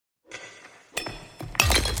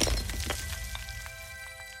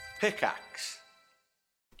Pickaxe.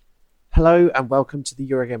 Hello and welcome to the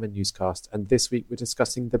Eurogamer Newscast, and this week we're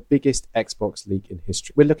discussing the biggest Xbox leak in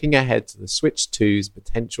history. We're looking ahead to the Switch 2's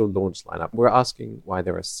potential launch lineup. We're asking why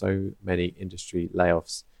there are so many industry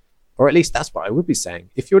layoffs, or at least that's what I would be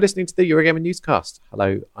saying. If you're listening to the Eurogamer Newscast,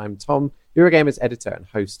 hello, I'm Tom, Eurogamer's editor and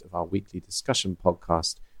host of our weekly discussion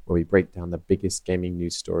podcast, where we break down the biggest gaming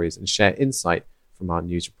news stories and share insight from our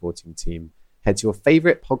news reporting team. Head to your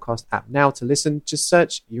favourite podcast app now to listen. Just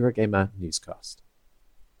search Eurogamer Newscast.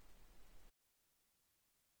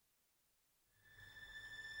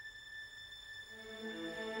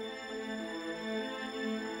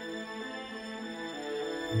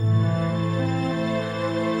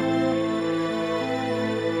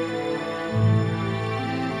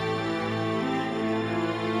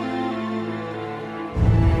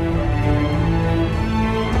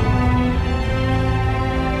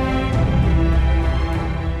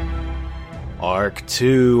 Arc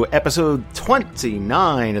 2, episode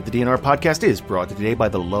 29 of the DNR podcast is brought to you today by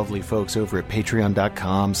the lovely folks over at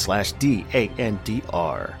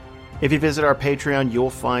patreon.com/DANDR. If you visit our Patreon, you'll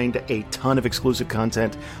find a ton of exclusive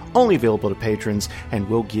content only available to patrons, and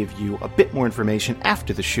we'll give you a bit more information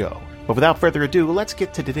after the show. But without further ado, let's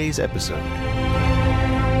get to today's episode.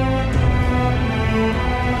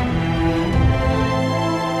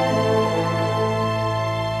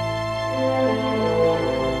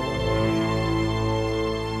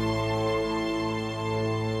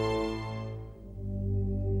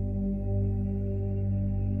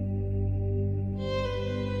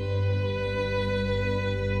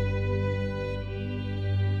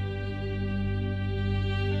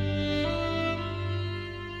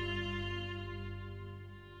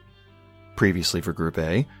 Previously for Group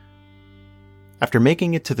A. After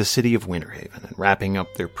making it to the city of Winterhaven and wrapping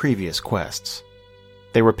up their previous quests,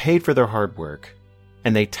 they were paid for their hard work,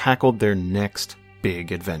 and they tackled their next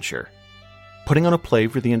big adventure, putting on a play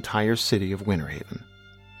for the entire city of Winterhaven.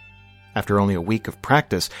 After only a week of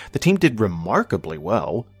practice, the team did remarkably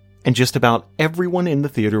well, and just about everyone in the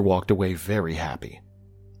theater walked away very happy.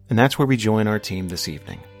 And that's where we join our team this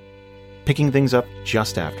evening, picking things up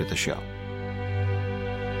just after the show.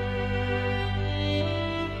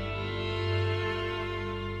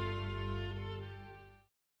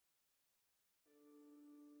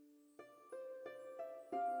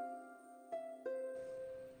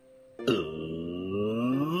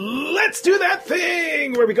 Let's do that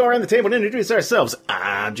thing where we go around the table and introduce ourselves.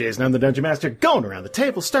 I'm Jason, I'm the Dungeon Master. Going around the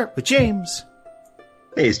table, start with James.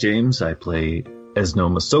 Hey, it's James. I play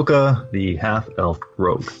Esno Masoka, the half-elf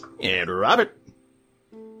rogue. And Robert.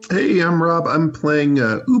 Hey, I'm Rob. I'm playing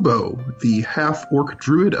Ubo, the half-orc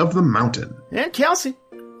druid of the mountain. And Kelsey.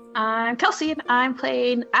 I'm Kelsey, and I'm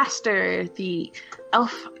playing Aster, the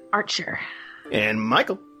elf archer. And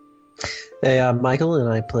Michael. Hey, I'm Michael, and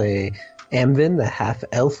I play Amvin, the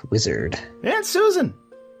half-elf wizard. And Susan.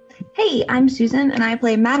 Hey, I'm Susan, and I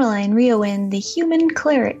play Madeline Riowin, the human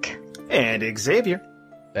cleric. And Xavier.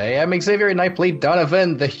 Hey, I'm Xavier, and I play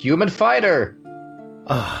Donovan, the human fighter.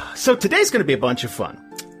 So today's going to be a bunch of fun.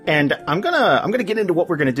 And I'm gonna get into what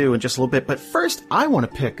we're going to do in just a little bit, but first I want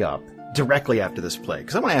to pick up directly after this play,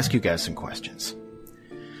 because I want to ask you guys some questions.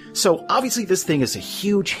 So obviously this thing is a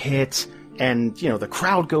huge hit, and, you know, the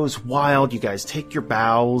crowd goes wild, you guys take your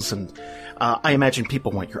bows, and I imagine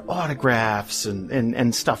people want your autographs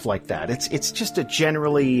and stuff like that. It's just an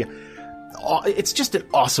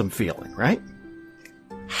awesome feeling, right?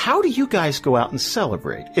 How do you guys go out and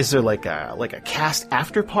celebrate? Is there like a cast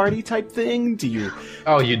after party type thing? Do you?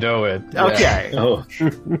 Oh, you know it. Yeah. Okay. Oh,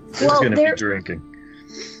 it's going to be drinking.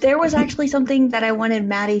 There was actually something that I wanted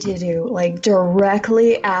Maddie to do, like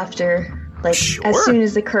directly after, like Sure. as soon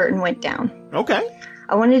as the curtain went down. Okay.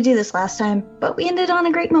 I wanted to do this last time, but we ended on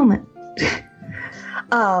a great moment.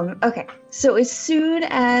 Okay, so as soon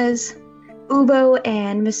as Ubo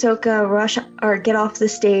and Masoka rush or get off the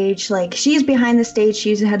stage, like she's behind the stage,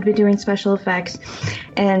 she had been doing special effects,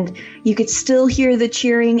 and you could still hear the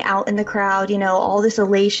cheering out in the crowd, you know, all this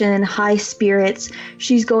elation, high spirits.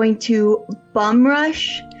 She's going to bum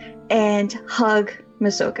rush and hug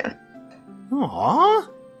Masoka. Aww.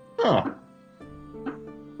 Oh.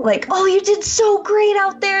 Like, oh, you did so great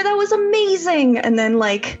out there, that was amazing, and then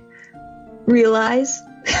like realize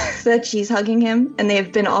that she's hugging him, and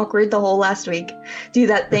they've been awkward the whole last week. Do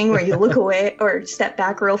that thing where you look away or step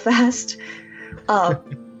back real fast.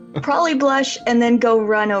 Probably blush, and then go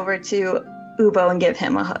run over to Ubo and give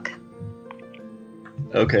him a hug.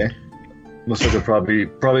 Okay. Masoka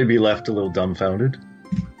probably be left a little dumbfounded.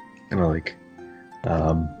 Kind of like,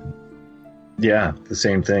 yeah, the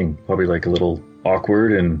same thing. Probably like a little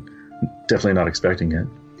awkward and definitely not expecting it.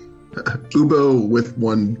 Ubo, with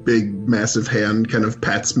one big, massive hand, kind of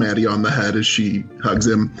pats Maddie on the head as she hugs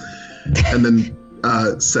him, and then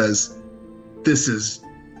says, "This is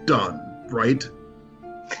done, right?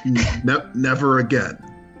 Never again."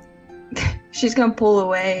 She's gonna pull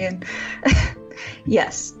away and...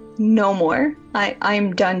 Yes, no more.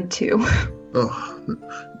 I'm done too. Oh,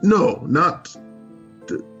 no, not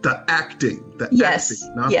the acting. Yes,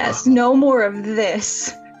 acting, not yes, no more of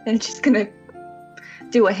this. And she's gonna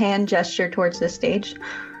do a hand gesture towards the stage.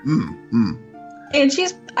 And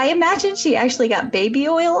I imagine she actually got baby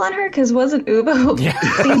oil on her, because wasn't Ubo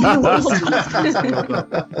baby oil?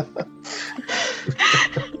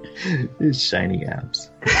 His shiny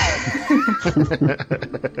abs.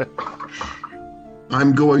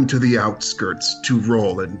 I'm going to the outskirts to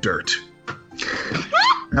roll in dirt.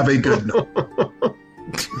 Have a good night.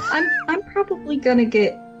 I'm probably gonna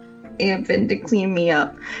get Amvin to clean me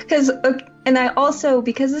up, because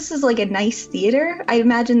this is like a nice theater, I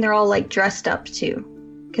imagine they're all like dressed up too,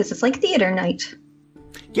 because it's like theater night.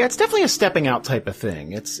 Yeah, it's definitely a stepping out type of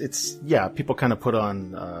thing. It's people kind of put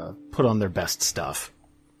on their best stuff.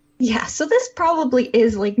 Yeah, so this probably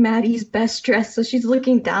is like Maddie's best dress, so she's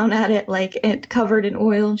looking down at it like it covered in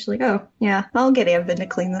oil, and she's like, "Oh yeah, I'll get Amvin to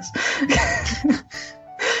clean this."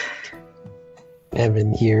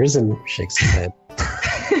 Amvin hears and shakes his head.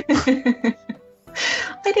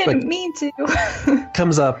 I didn't mean to.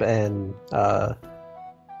 Comes up and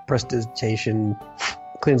prestidigitation,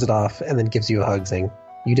 cleans it off, and then gives you a hug saying,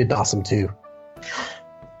 "You did awesome too."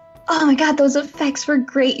 Oh my god, those effects were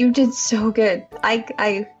great. You did so good.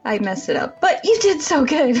 I messed it up, but you did so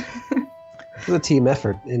good. It was a team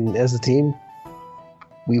effort, and as a team,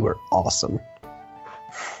 we were awesome.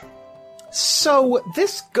 So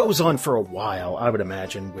this goes on for a while, I would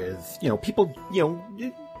imagine, with, people,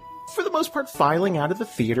 for the most part filing out of the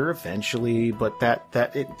theater eventually, but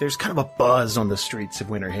there's kind of a buzz on the streets of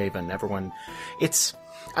Winter Haven.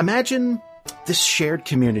 Imagine this shared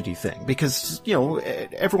community thing, because,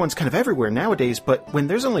 everyone's kind of everywhere nowadays, but when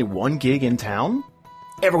there's only one gig in town,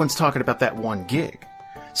 everyone's talking about that one gig.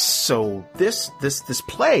 So this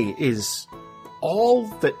play is all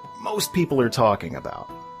that most people are talking about.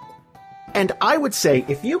 And I would say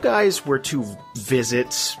if you guys were to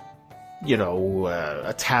visit,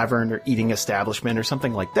 a tavern or eating establishment or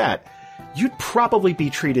something like that, you'd probably be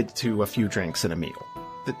treated to a few drinks and a meal.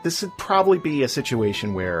 This would probably be a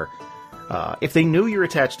situation where if they knew you're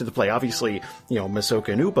attached to the play, obviously,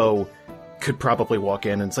 Masoka and Ubo could probably walk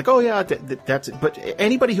in and it's like, oh yeah, that's it. But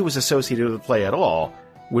anybody who was associated with the play at all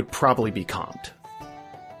would probably be comped.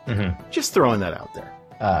 Mm-hmm. Just throwing that out there.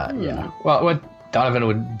 Yeah. Well, what Donovan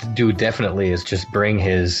would do definitely is just bring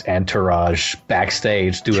his entourage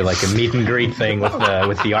backstage, do like a meet and greet thing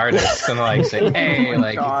with the artists, and like say, "Hey,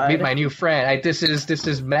 like meet my new friend. This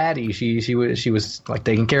is Maddie. She was like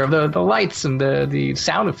taking care of the lights and the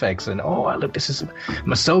sound effects, and look, this is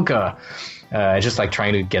Masoka." Just like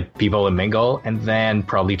trying to get people to mingle, and then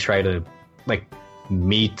probably try to like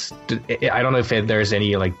meet. I don't know if there's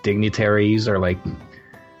any like dignitaries or like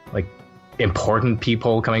important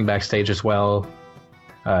people coming backstage as well.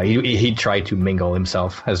 He'd try to mingle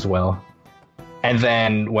himself as well. And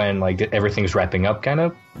then when like everything's wrapping up, kind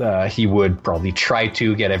of, he would probably try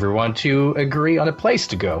to get everyone to agree on a place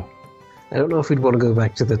to go. I don't know if we'd want to go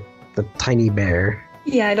back to the Tiny Bear.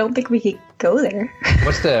 Yeah, I don't think we could go there.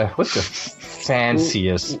 What's the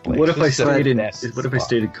fanciest place? What if I stayed in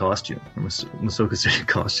costume? Masoka stayed in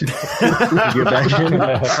costume. Get back in.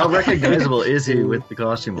 How recognizable is he with the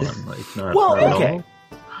costume on? Like, not okay. All?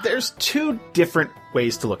 There's two different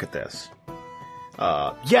ways to look at this.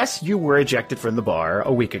 Yes, you were ejected from the bar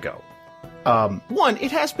a week ago. One,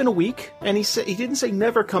 it has been a week, and he didn't say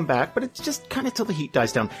never come back, but it's just kind of till the heat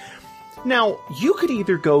dies down. Now, you could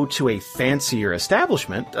either go to a fancier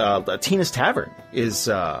establishment. Tina's Tavern is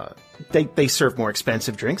they serve more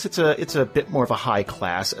expensive drinks. It's a bit more of a high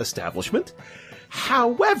class establishment.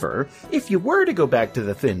 However, if you were to go back to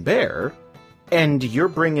the Thin Bear, and you're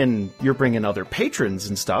bringing other patrons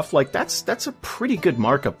and stuff, like that's a pretty good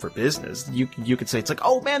markup for business. You could say it's like,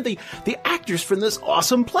 oh man, the actors from this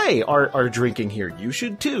awesome play are drinking here. You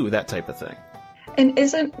should too, that type of thing. And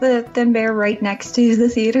isn't the Thin Bear right next to the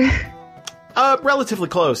theater? Relatively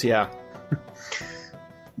close, yeah.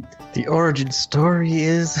 The origin story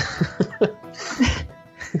is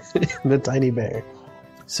the Tiny Bear.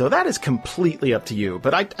 So that is completely up to you,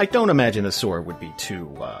 but I don't imagine the sword would be too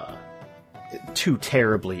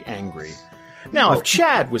terribly angry. Now, if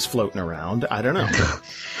Chad was floating around, I don't know.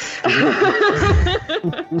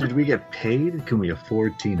 Did we get paid? Can we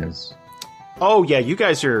afford Tina's? Oh, yeah, you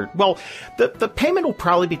guys are... Well, the payment will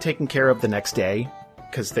probably be taken care of the next day.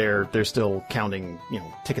 because they're still counting,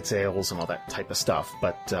 ticket sales and all that type of stuff.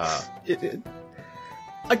 But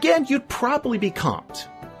again, you'd probably be comped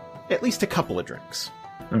at least a couple of drinks.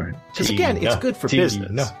 All right. Because again, it's good for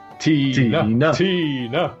business. Tina.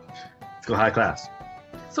 Let's go high class.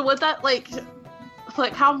 So would that like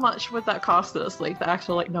how much would that cost us? Like the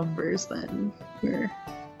actual like numbers then? To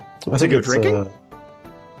go drinking?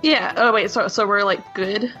 Yeah. Oh wait. So we're like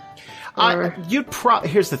good.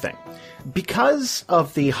 Here's the thing. Because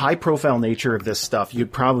of the high-profile nature of this stuff,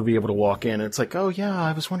 you'd probably be able to walk in and it's like, oh yeah,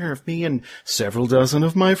 I was wondering if me and several dozen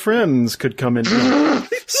of my friends could come in.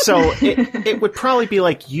 So it would probably be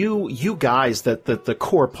like you guys, the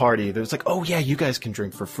core party, that was like, oh yeah, you guys can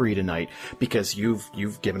drink for free tonight because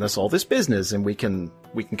you've given us all this business and we can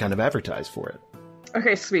kind of advertise for it.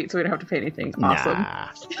 Okay, sweet. So we don't have to pay anything. Awesome. Nah.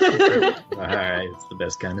 All right, it's the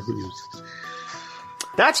best kind of booze.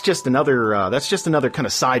 That's just another kind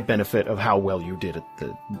of side benefit of how well you did at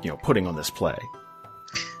the putting on this play.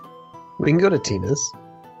 We can go to Tina's.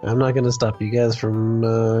 I'm not going to stop you guys from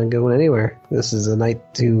going anywhere. This is a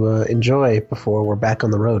night to enjoy before we're back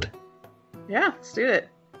on the road. Yeah, let's do it.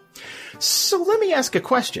 So let me ask a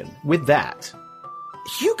question. With that,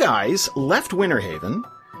 you guys left Winterhaven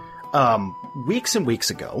weeks and weeks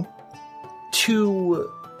ago to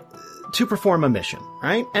perform a mission,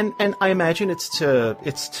 right? And I imagine it's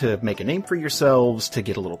to make a name for yourselves, to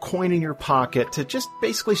get a little coin in your pocket, to just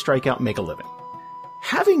basically strike out and make a living.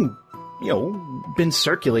 Having, been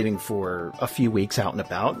circulating for a few weeks out and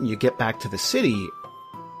about, and you get back to the city,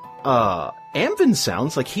 Amvin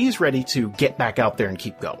sounds like he's ready to get back out there and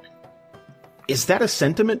keep going. Is that a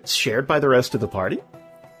sentiment shared by the rest of the party?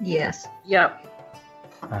 Yes. Yep.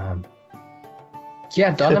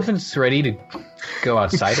 Yeah, Donovan's ready to go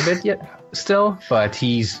outside a bit yet still, but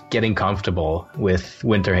he's getting comfortable with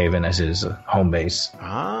Winterhaven as his home base.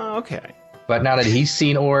 Ah, okay. But now that he's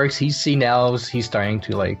seen orcs, he's seen elves, he's starting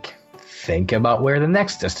to think about where the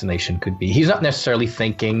next destination could be. He's not necessarily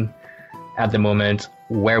thinking at the moment,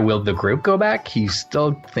 where will the group go back? He's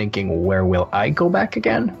still thinking, where will I go back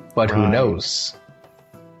again? But who knows?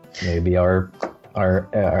 Maybe we're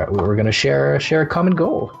going to share a common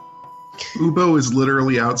goal. Ubo is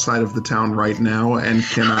literally outside of the town right now and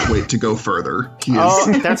cannot wait to go further. He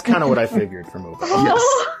is. That's kind of what I figured from Ubo.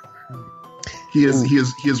 Yes.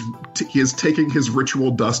 He is taking his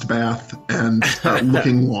ritual dust bath and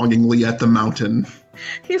looking longingly at the mountain.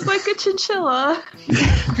 He's like a chinchilla.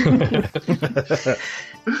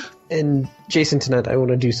 And Jason, tonight I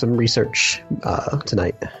want to do some research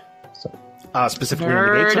tonight. So. Specifically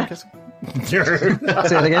on the gate, I guess? Nerd.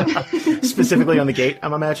 Say that again? Specifically on the gate,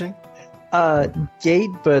 I'm imagining? Gate,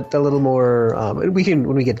 but a little more. When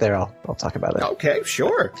we get there, I'll talk about it. Okay,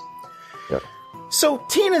 sure. Yep. So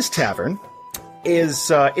Tina's Tavern is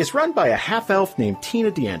run by a half-elf named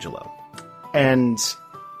Tina D'Angelo, and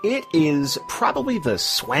it is probably the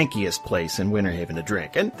swankiest place in Winterhaven to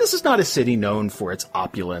drink. And this is not a city known for its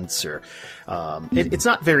opulence, or it's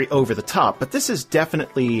not very over the top, but this is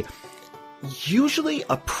definitely usually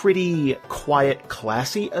a pretty quiet,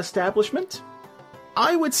 classy establishment.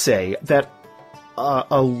 I would say that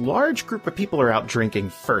a large group of people are out drinking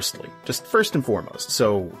first and foremost.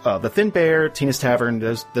 So the Thin Bear, Tina's Tavern,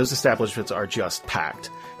 those establishments are just packed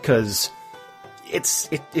because it's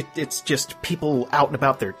just people out and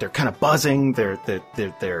about. They're kind of buzzing. They're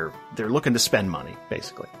looking to spend money,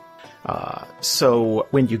 basically. So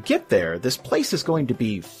when you get there, this place is going to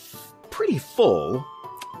be pretty full.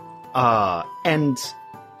 And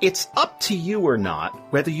it's up to you or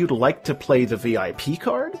not whether you'd like to play the VIP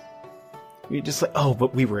card. You're just like, oh,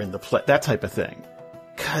 but we were in the play, that type of thing.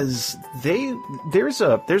 Cause there's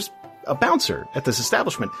a bouncer at this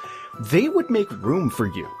establishment. They would make room for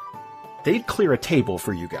you. They'd clear a table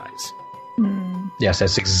for you guys. Yes,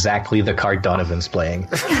 that's exactly the card Donovan's playing.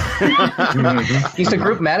 He's the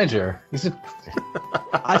group manager.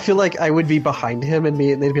 I feel like I would be behind him and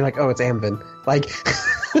they'd be like, oh, it's Amvin. Like,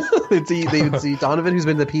 they would see Donovan, who's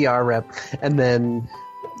been the PR rep, and then,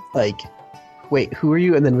 wait, who are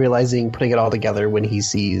you? And then putting it all together when he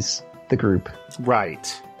sees the group.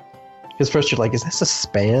 Right. Because first you're like, is this a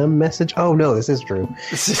spam message? Oh, no, this is true.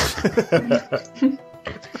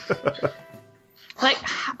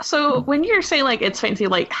 So when you're saying, it's fancy,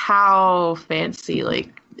 how fancy,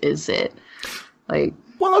 is it?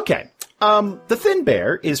 Well, okay. The Thin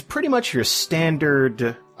Bear is pretty much your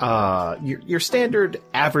standard, your standard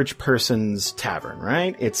average person's tavern,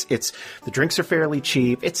 right? It's the drinks are fairly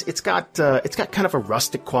cheap. It's got kind of a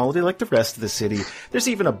rustic quality like the rest of the city. There's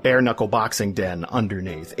even a bare knuckle boxing den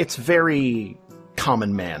underneath. It's very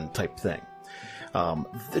common man type thing.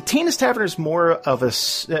 The Tina's Tavern is more of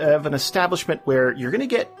an establishment where you're going to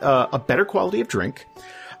get a better quality of drink.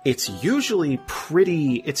 It's usually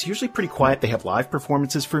pretty quiet. They have live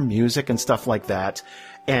performances for music and stuff like that.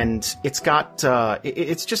 And it's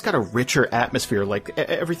just got a richer atmosphere. Like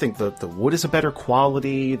everything, the wood is a better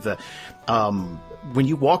quality. When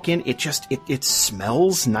you walk in, it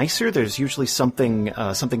smells nicer. There's usually something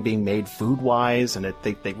being made food wise, and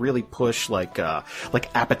they really push like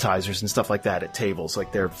appetizers and stuff like that at tables.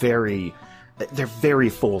 Like they're very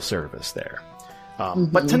full service there.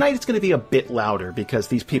 But tonight it's going to be a bit louder because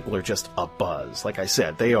these people are just abuzz. Like I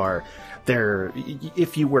said, they're,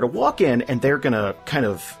 if you were to walk in and they're going to kind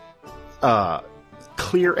of,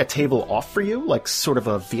 clear a table off for you, like sort of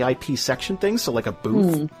a VIP section thing. So like a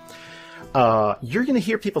booth, you're going to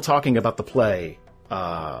hear people talking about the play,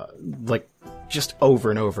 like just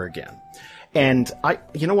over and over again. And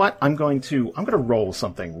you know what? I'm going to roll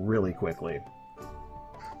something really quickly.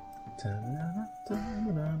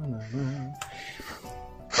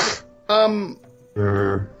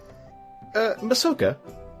 Masoka.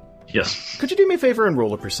 Yes. Could you do me a favor and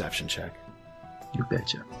roll a perception check? You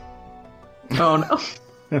betcha. Oh no.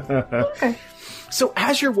 Okay. So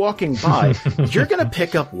as you're walking by, you're gonna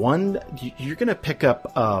pick up there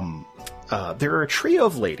are a trio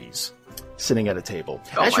of ladies sitting at a table.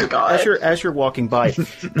 As you're walking by,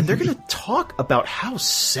 and they're gonna talk about how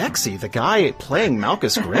sexy the guy playing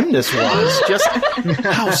Malchus Grimness was. Just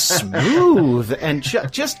how smooth and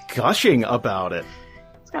just gushing about it.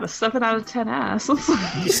 It's got a 7 out of 10 ass. And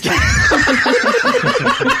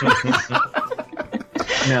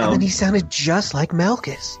then he sounded just like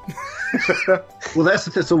Malchus. Well, that's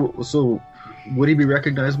the thing. So would he be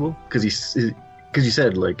recognizable? Because you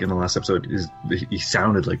said, like, in the last episode, he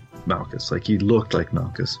sounded like Malchus. Like, he looked like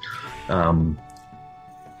Malchus.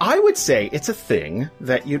 I would say it's a thing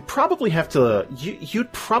that you'd probably have to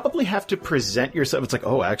present yourself. It's like,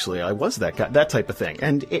 oh, actually, I was that guy, that type of thing.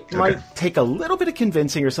 And it might take a little bit of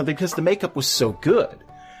convincing or something because the makeup was so good.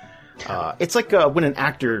 It's like when an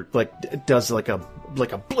actor does like a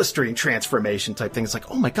blistering transformation type thing. It's like,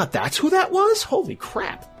 oh my god, that's who that was? Holy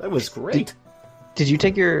crap, that was great. Did you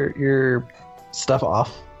take your stuff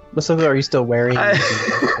off? Masoka, are you still wearing? I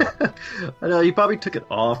know he probably took it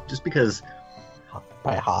off just because.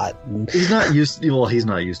 By hot. He's not used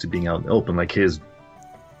to being out in the open. Like, his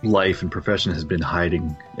life and profession has been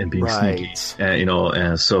hiding and being sneaky. And,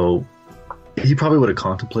 and so he probably would have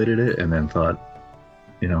contemplated it and then thought,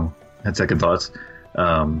 had second thoughts.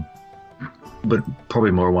 But probably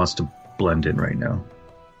more wants to blend in right now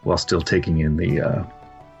while still taking in the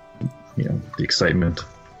excitement.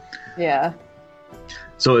 Yeah.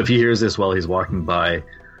 So if he hears this while he's walking by,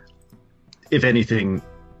 if anything,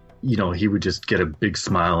 he would just get a big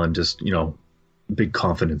smile and just, big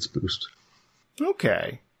confidence boost.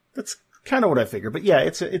 Okay. That's kind of what I figured. But yeah,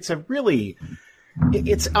 it's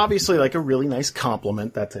obviously like a really nice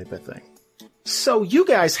compliment, that type of thing. So you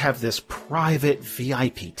guys have this private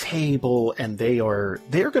VIP table and they're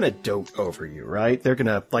going to dote over you, right? They're going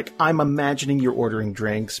to, like, I'm imagining you're ordering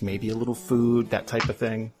drinks, maybe a little food, that type of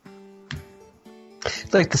thing.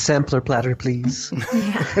 Like the sampler platter, please.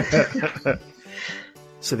 Yeah.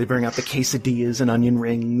 So they bring out the quesadillas and onion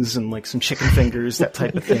rings and like some chicken fingers, that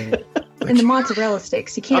type of thing. And the mozzarella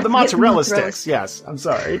sticks. You can't. The mozzarella sticks. Yes, I'm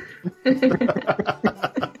sorry.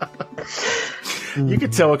 You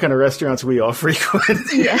could tell what kind of restaurants we all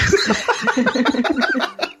frequent. Yes.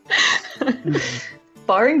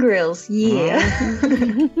 Bar and grills.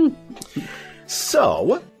 Yeah.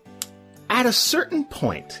 So, at a certain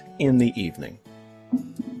point in the evening,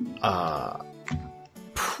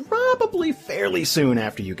 probably fairly soon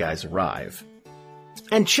after you guys arrive.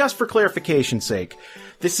 And just for clarification's sake,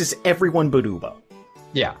 this is everyone but Ubo.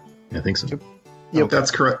 Yeah. I think so. Yep,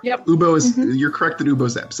 that's correct. Yep. Ubo is. You're correct that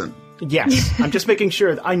Ubo's absent. Yes, I'm just making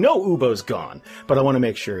sure. I know Ubo's gone, but I want to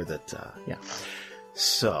make sure that, yeah.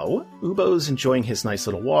 So, Ubo's enjoying his nice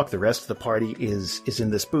little walk. The rest of the party is in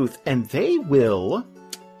this booth, and they will,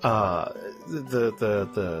 the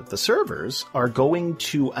servers are going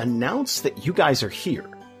to announce that you guys are here.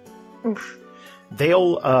 Oof.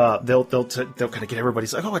 They'll kind of get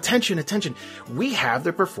everybody's like, oh, attention. We have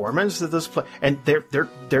the performance of this play. And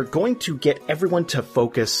they're going to get everyone to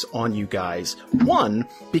focus on you guys. One,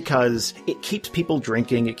 because it keeps people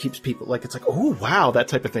drinking. It keeps people like, it's like, oh, wow, that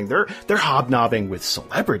type of thing. They're hobnobbing with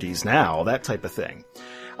celebrities now, that type of thing.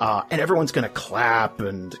 And everyone's going to clap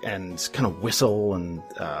and kind of whistle and,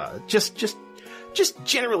 just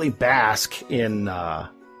generally bask in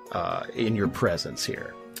your presence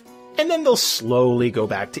here. And then they'll slowly go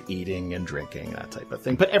back to eating and drinking, that type of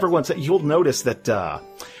thing. But you'll notice that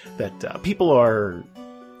people are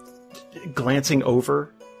glancing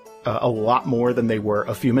over a lot more than they were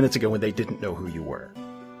a few minutes ago when they didn't know who you were.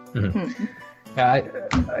 Mm-hmm. I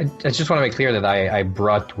just want to make clear that I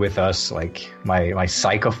brought with us like my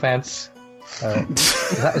sycophants.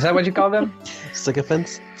 Is that what you call them?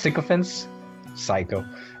 Sycophants? Sycophants? Psycho.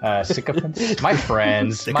 Sycophants? My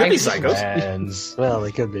friends. They my could be psychos. friends. Well,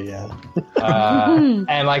 they could be, yeah.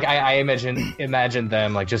 And like I imagine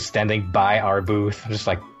them like just standing by our booth, just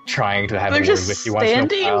like trying to have They're a word just with you once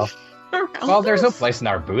in a while. around Well, there's no us? place in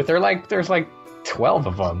our booth. There's like 12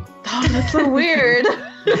 of them. Oh, that's so weird.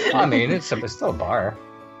 I mean, it's still a bar.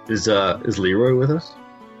 Is Leroy with us?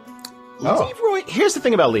 Oh. Leroy, here's the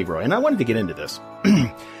thing about Leroy, and I wanted to get into this.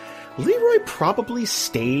 Leroy probably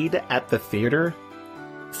stayed at the theater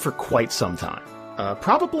for quite some time.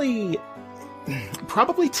 Probably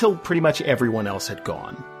till pretty much everyone else had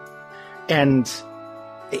gone. And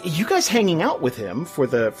you guys hanging out with him for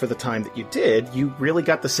the time that you did, you really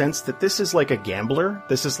got the sense that this is like a gambler.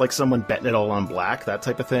 This is like someone betting it all on black, that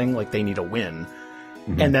type of thing. Like they need a win.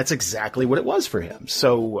 Mm-hmm. And that's exactly what it was for him.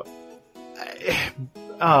 So,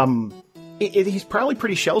 he's probably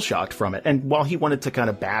pretty shell-shocked from it. And while he wanted to kind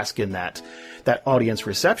of bask in that audience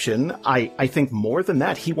reception, I think more than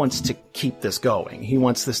that, he wants to keep this going. He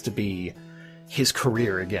wants this to be his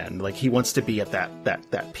career again. Like, he wants to be at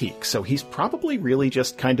that peak. So he's probably really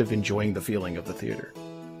just kind of enjoying the feeling of the theater.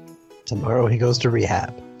 Tomorrow he goes to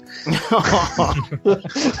rehab.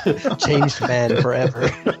 Changed man forever.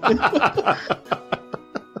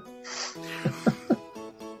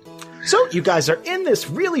 So you guys are in this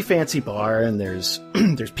really fancy bar, and there's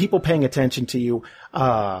people paying attention to you.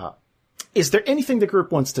 Is there anything the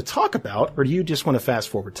group wants to talk about, or do you just want to fast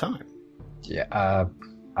forward time? Yeah,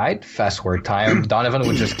 I'd fast forward time. Donovan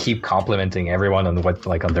would just keep complimenting everyone on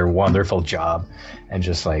on their wonderful job, and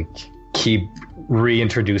just like keep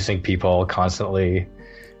reintroducing people constantly.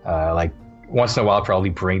 Like once in a while, probably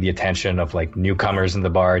bring the attention of like newcomers in the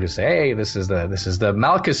bar to say, "Hey, this is the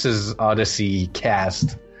Malchus's Odyssey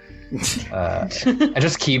cast." And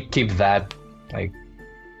just keep that like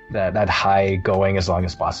that high going as long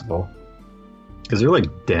as possible. Is there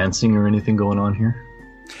like dancing or anything going on here?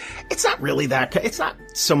 It's not really that. It's not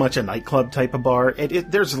so much a nightclub type of bar.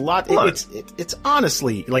 There's a lot. It's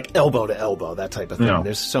honestly like elbow to elbow, that type of thing. No.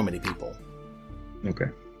 There's so many people. Okay.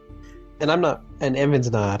 And Evan's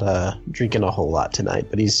not drinking a whole lot tonight,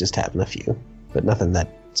 but he's just having a few. But nothing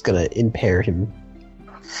that's gonna impair him.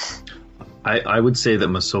 I would say that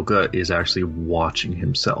Masoka is actually watching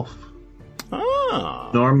himself. Ah.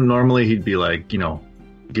 Normally he'd be like,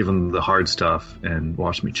 give him the hard stuff and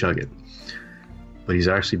watch me chug it. But he's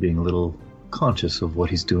actually being a little conscious of what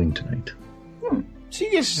he's doing tonight. So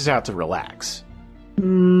you guys just out to relax?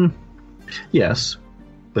 Yes,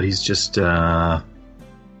 but he's just a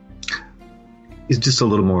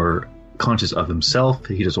little more conscious of himself.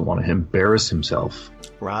 He doesn't want to embarrass himself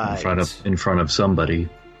in front of somebody.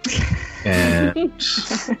 And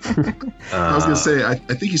I was gonna say, I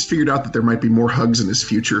think he's figured out that there might be more hugs in his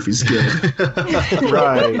future if he's good.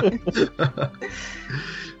 Right.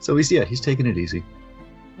 So he's taking it easy.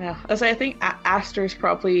 Yeah, as I think Aster's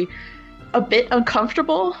probably a bit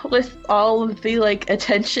uncomfortable with all of the like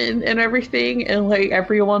attention and everything, and like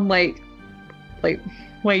everyone like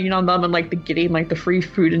waiting on them and like getting like the free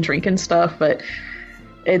food and drink and stuff, but.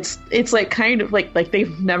 It's like kind of like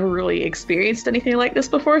they've never really experienced anything like this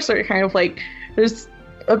before, so you're kind of like there's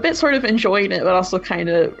a bit sort of enjoying it, but also kind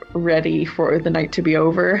of ready for the night to be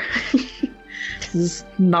over. It's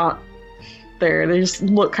not there. They just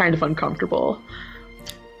look kind of uncomfortable.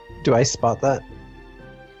 Do I spot that?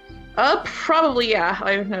 Probably, yeah.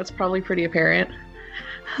 I know it's probably pretty apparent.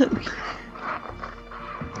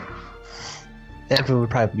 Evan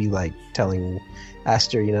would probably be like telling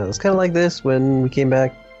Aster, it's kind of like this when we came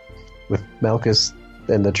back with Malchus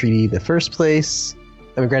and the treaty in the first place.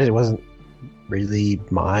 I mean, granted, it wasn't really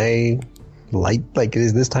my light like it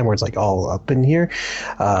is this time where it's like all up in here,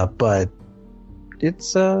 but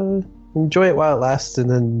it's enjoy it while it lasts,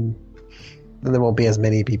 and then there won't be as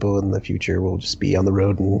many people in the future. We'll just be on the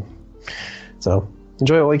road, and so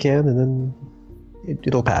enjoy it while we can, and then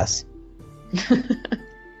it'll pass.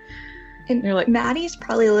 And you're like, Maddie's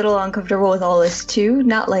probably a little uncomfortable with all this too.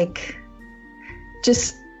 Not like,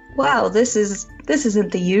 just wow, this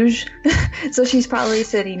isn't the usual. So she's probably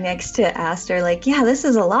sitting next to Aster, like, yeah, this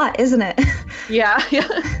is a lot, isn't it? Yeah.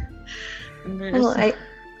 Well,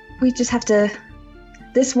 we just have to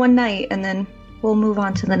this one night, and then we'll move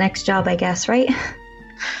on to the next job, I guess, right?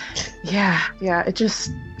 Yeah. It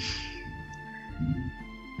just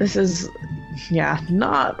This is,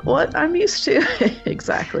 not what I'm used to.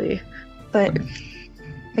 Exactly. But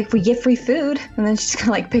if we get free food, and then she's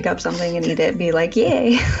gonna pick up something and eat it and be like,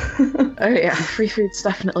 yay. Oh yeah, free food's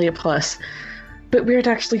definitely a plus. But weird to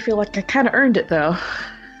actually feel like I kind of earned it though.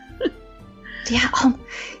 Yeah,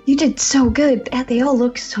 you did so good. They all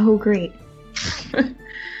look so great.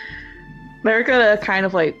 They're gonna kind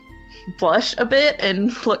of blush a bit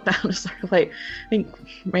and look down and start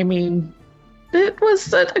it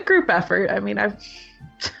was a group effort. I mean, I've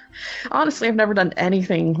never done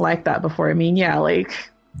anything like that before. I mean,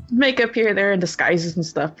 makeup here, there, and disguises and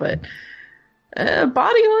stuff, but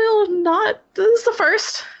body oil, this is the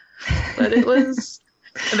first. But it was.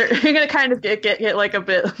 You're gonna kind of get a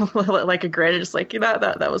bit like a grin, just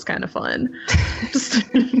that was kind of fun. Just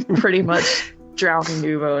pretty much drowning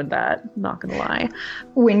Nuvo in that. Not gonna lie.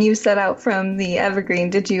 When you set out from the Evergreen,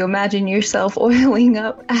 did you imagine yourself oiling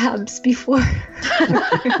up abs before?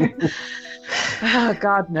 Oh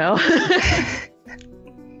God, no.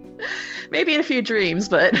 Maybe in a few dreams,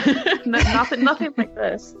 but nothing like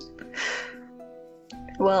this.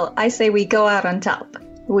 Well, I say we go out on top.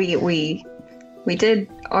 We did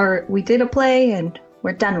a play and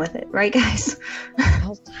we're done with it, right, guys?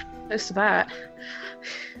 Well, close to that.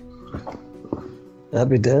 I'd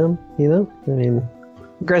be down, I mean,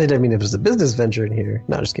 granted, if it was a business venture in here.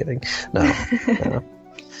 No, just kidding. No.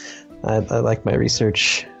 I like my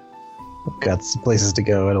research. I've got some places to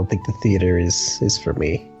go. I don't think the theater is for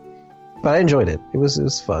me. But I enjoyed it. It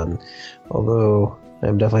was fun. Although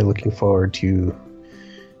I'm definitely looking forward to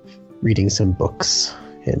reading some books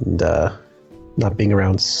and not being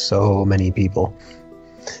around so many people.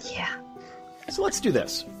 Yeah. So let's do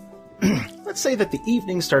this. Let's say that the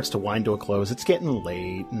evening starts to wind to a close. It's getting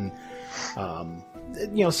late, and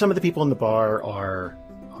some of the people in the bar are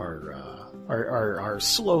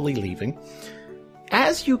slowly leaving.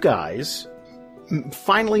 As you guys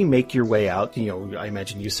finally make your way out, I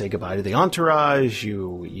imagine you say goodbye to the entourage.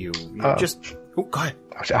 You just. Oh, go ahead.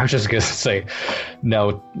 I was just gonna say,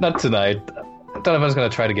 no, not tonight. Donovan's gonna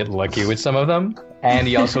try to get lucky with some of them, and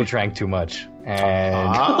he also drank too much,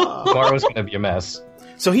 and tomorrow's gonna be a mess.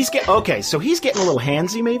 So he's getting a little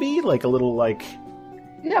handsy, maybe, a little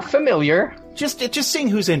familiar. Just seeing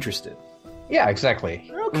who's interested. Yeah,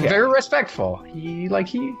 exactly. Okay. Very respectful. He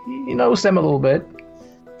knows them a little bit.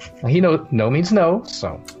 He knows no means no,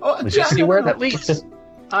 so let's just see where that leads.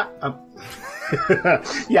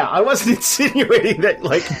 Yeah, I wasn't insinuating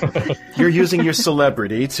that you're using your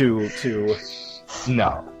celebrity to.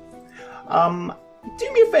 No.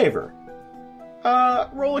 Do me a favor.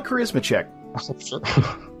 Roll a charisma check.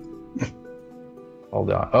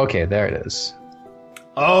 Hold on. Okay, there it is.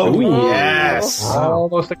 Oh, yes.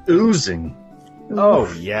 Almost oozing.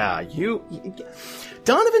 Oh, yeah.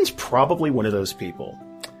 Donovan's probably one of those people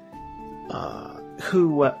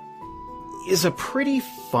who is a pretty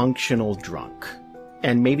functional drunk.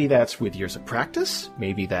 And maybe that's with years of practice.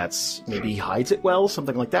 Maybe he hides it well,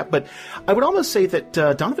 something like that. But I would almost say that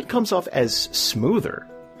Donovan comes off as smoother,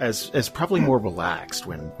 as probably more relaxed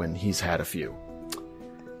when he's had a few.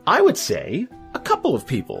 I would say a couple of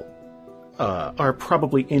people are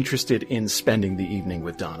probably interested in spending the evening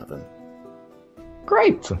with Donovan.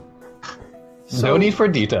 Great. So, no need for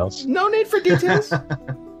details. No need for details?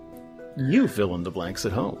 You fill in the blanks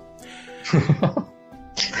at home.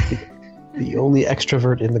 The only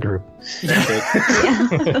extrovert in the group.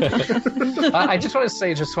 I just want to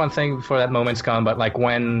say just one thing before that moment's gone, but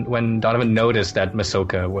when Donovan noticed that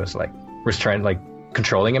Masoka was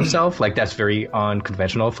controlling himself, that's very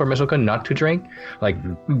unconventional for Masoka not to drink.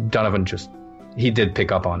 Donovan he did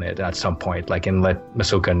pick up on it at some point, and let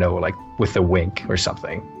Masoka know, with a wink or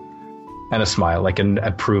something. And a smile, an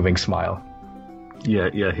approving smile.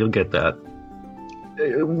 Yeah, he'll get that.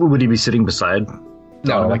 Would he be sitting beside?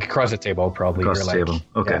 No, across the table, probably. Across the table.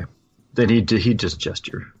 Okay. Yeah. Then he'd just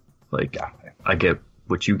gesture. I get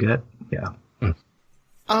what you get. Yeah.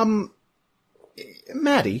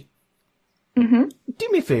 Maddie. Mm-hmm. Do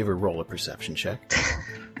me a favor, roll a perception check.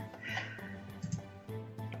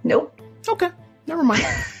 Nope. Okay. Never mind.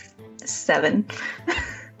 7.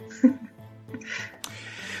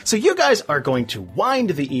 So you guys are going to wind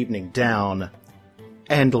the evening down,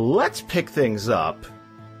 and let's pick things up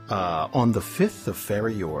on the 5th of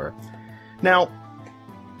Ferior. Now,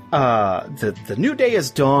 the new day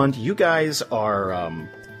has dawned. You guys are...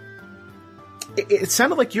 It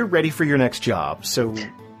sounded like you're ready for your next job, so...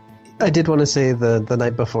 I did want to say the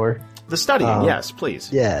night before. The studying, yes,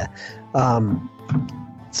 please. Yeah.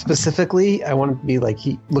 Specifically, I wanted to be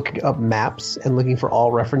looking up maps and looking for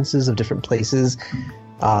all references of different places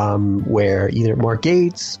where either more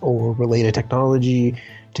gates or related technology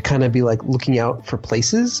to kind of be like looking out for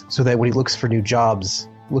places so that when he looks for new jobs,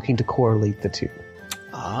 looking to correlate the two.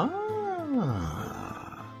 I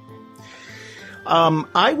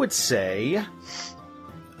would say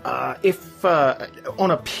if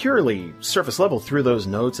on a purely surface level through those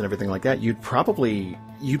notes and everything like that, you'd probably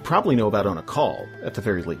know about On a Call at the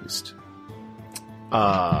very least,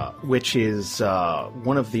 which is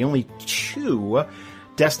one of the only 2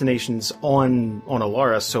 destinations on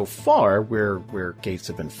Alara so far where gates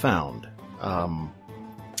have been found.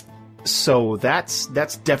 So that's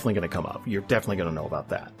definitely going to come up. You're definitely going to know about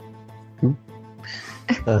that.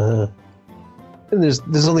 And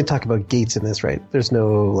there's only talk about gates in this, right? There's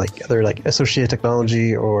no like other like associated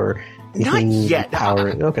technology or anything. Not yet. Power.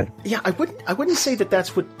 Okay. Yeah, I wouldn't say that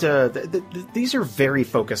that's what these are very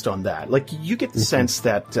focused on that. Like you get the sense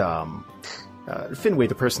that Finwë,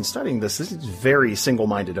 the person studying this, is very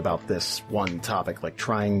single-minded about this one topic, like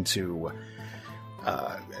trying to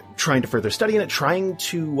further study it, trying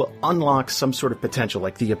to unlock some sort of potential,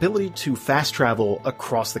 like the ability to fast travel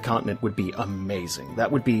across the continent would be amazing.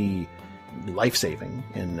 That would be life-saving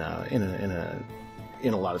in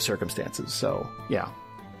a lot of circumstances. So yeah.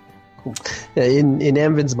 Cool. Yeah, in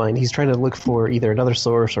Amvin's mind, he's trying to look for either another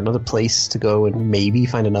source or another place to go and maybe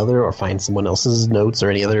find another or find someone else's notes or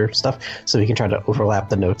any other stuff, so he can try to overlap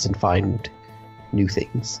the notes and find new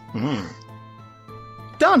things.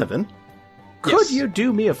 Donovan, could you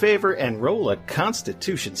do me a favor and roll a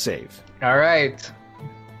Constitution save? All right.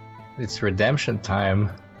 It's redemption time.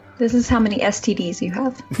 This is how many STDs you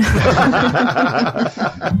have.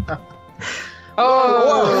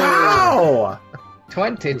 Oh! Wow!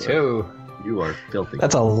 22. You are filthy.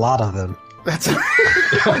 That's a lot of them. That's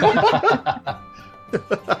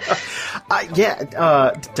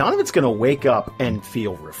Donovan's gonna wake up and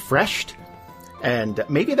feel refreshed, and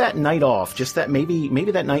maybe that night off, maybe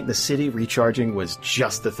that night in the city recharging was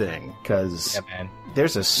just the thing, because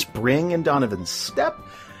there's a spring in Donovan's step.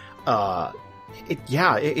 He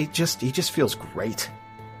just feels great.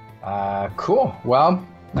 Cool. Well,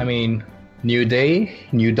 I mean, new day,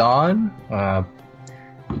 new dawn.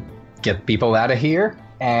 Get people out of here,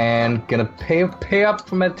 and gonna pay up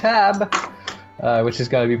from a tab, which is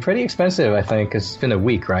gonna be pretty expensive, I think, because it's been a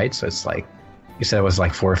week, right? So it's like, you said it was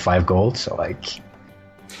like 4 or 5 gold, so like,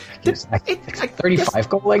 it's like 35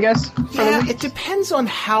 gold, I guess. Yeah, it depends on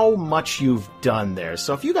how much you've done there.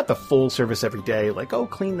 So if you got the full service every day, like, oh,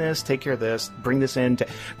 clean this, take care of this, bring this in, to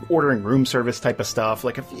ordering room service type of stuff,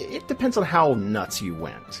 like, it depends on how nuts you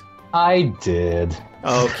went. I did.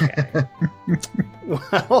 Okay.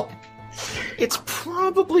 Well, it's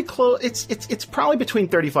probably close. It's probably between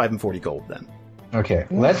 35 and 40 gold then. Okay,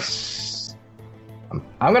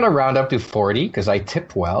 I'm gonna round up to 40 because I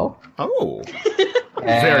tip well. Oh,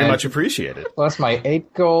 very much appreciated. Plus my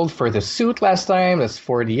 8 gold for the suit last time. That's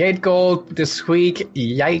 48 gold this week.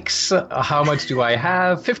 Yikes! How much do I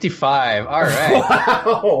have? 55. All right.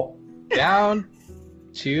 Wow. Down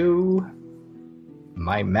to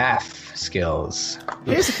my math skills.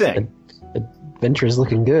 Here's the thing. Adventure's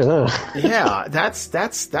looking good, huh? Yeah, that's.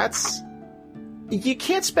 You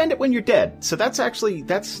can't spend it when you're dead. So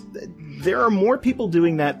there are more people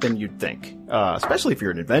doing that than you'd think, especially if you're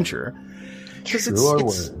an adventurer. Because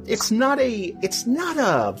it's not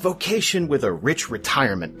a vocation with a rich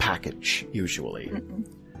retirement package usually.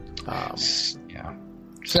 Yeah.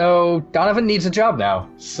 So Donovan needs a job now.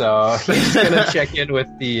 So he's gonna check in with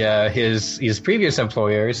the his previous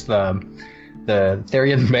employers, the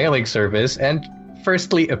Therian mailing service, and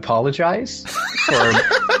firstly apologize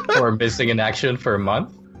for missing in action for a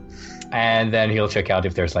month, and then he'll check out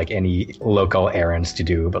if there's like any local errands to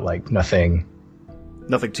do, but like nothing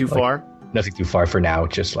too far. Nothing too far for now.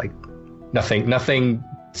 Just like nothing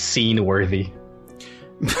scene worthy.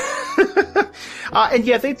 And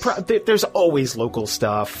yeah, there's always local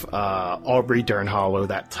stuff. Aubrey, Durnhollow,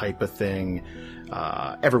 that type of thing.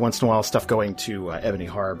 Every once in a while, stuff going to Ebony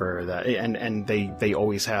Harbor, and they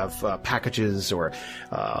always have packages or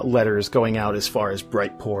letters going out as far as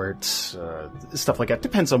Brightport, stuff like that.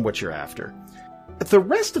 Depends on what you're after. The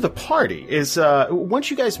rest of the party is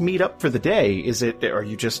once you guys meet up for the day. Are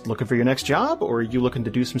you just looking for your next job, or are you looking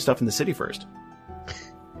to do some stuff in the city first?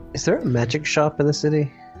 Is there a magic shop in the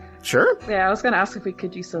city? Sure. Yeah, I was going to ask if we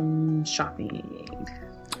could do some shopping.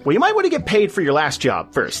 Well, you might want to get paid for your last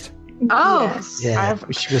job first. Oh, yes. Yeah,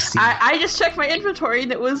 we should go see. I just checked my inventory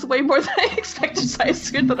and it was way more than I expected, so I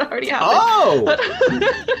assumed that I already have Oh! it.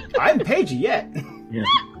 I haven't paid you yet. Yeah.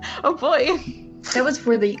 Oh boy. That was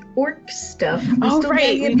for the orc stuff. Oh,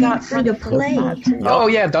 right. We got for the play. Oh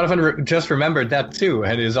yeah, Donovan just remembered that too,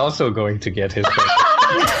 and is also going to get his pay.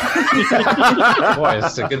 Boy,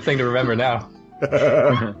 it's a good thing to remember now.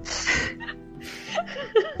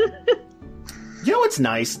 You know what's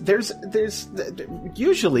nice? There's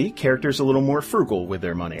usually characters a little more frugal with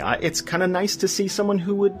their money. It's kind of nice to see someone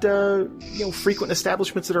who would frequent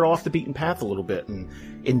establishments that are off the beaten path a little bit and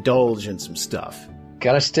indulge in some stuff.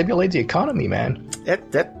 Gotta stimulate the economy, man.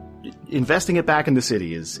 That investing it back in the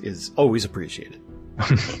city is always appreciated.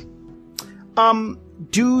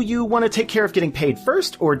 Do you want to take care of getting paid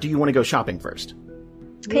first, or do you want to go shopping first?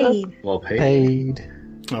 Paid. Well paid. Paid.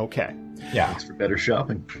 Okay. Yeah. It's for better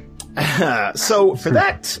shopping. So for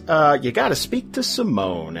that, you got to speak to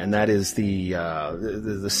Simone, and that is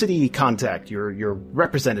the city contact, your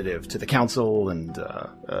representative to the council, and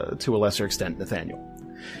to a lesser extent, Nathaniel.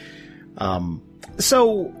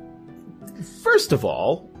 So first of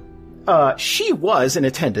all, she was in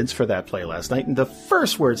attendance for that play last night, and the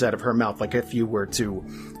first words out of her mouth, like if you were to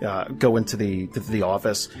go into the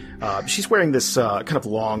office, she's wearing this kind of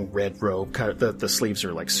long red robe. Kind of the sleeves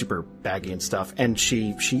are like super baggy and stuff, and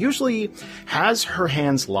she usually has her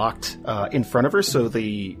hands locked in front of her, so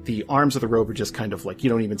the arms of the robe are just kind of like you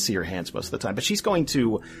don't even see her hands most of the time. But she's going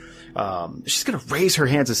to raise her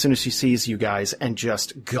hands as soon as she sees you guys and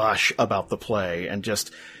just gush about the play and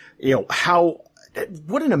just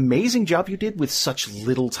what an amazing job you did with such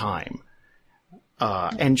little time.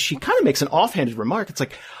 And she kind of makes an offhanded remark. It's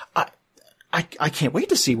like, I can't wait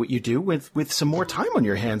to see what you do with some more time on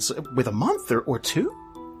your hands, with a month or two.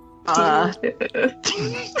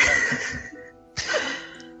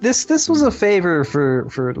 This was a favor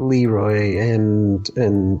for Leroy, and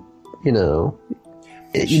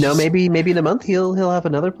maybe in a month he'll have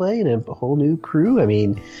another play and a whole new crew. I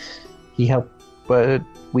mean, he helped, but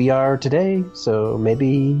we are today, so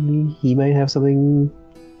maybe he might have something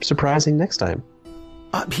surprising next time.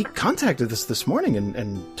 He contacted us this morning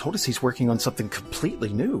and told us he's working on something completely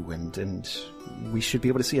new, and we should be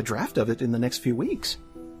able to see a draft of it in the next few weeks.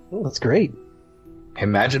 Oh, that's great.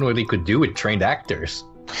 Imagine what he could do with trained actors.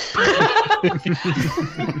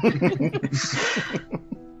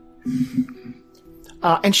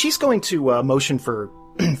 And she's going to motion for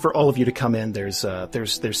all of you to come in. There's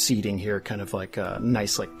seating here, kind of like a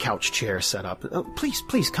nice like couch chair set up.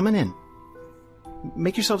 Please come in.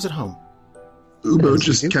 Make yourselves at home. Ubo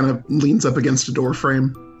just kind of leans up against a door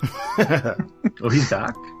frame. Oh, he's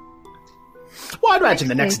back? Well, I'd imagine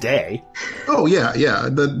the next day. Oh yeah.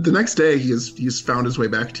 The next day he's found his way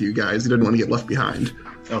back to you guys. He didn't want to get left behind.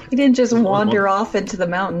 Okay. He didn't just wander off into the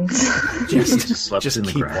mountains. Just slept in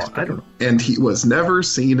the keep grass. walking. I don't know. And he was never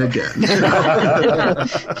seen again.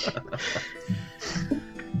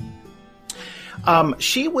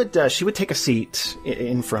 She would take a seat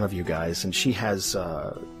in front of you guys, and she has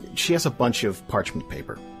a bunch of parchment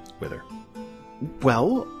paper with her.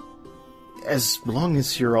 Well, as long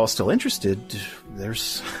as you're all still interested,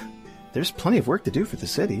 there's plenty of work to do for the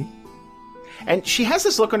city. And she has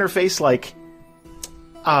this look on her face like,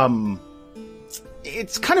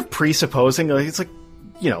 it's kind of presupposing, like, it's like,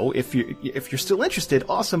 if you're still interested,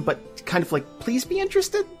 awesome, but kind of like, please be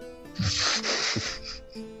interested.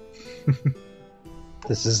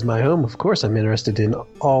 This is my home. Of course I'm interested in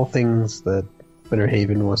all things that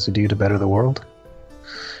Winterhaven wants to do to better the world.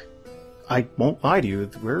 I won't lie to you,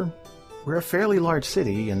 we're a fairly large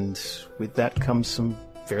city, and with that comes some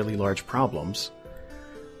fairly large problems.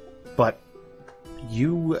 But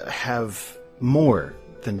you have more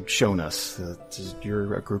than shown us that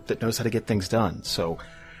you're a group that knows how to get things done. So,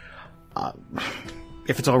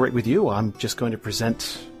 if it's all right with you, I'm just going to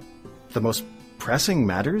present the most pressing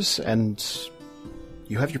matters, and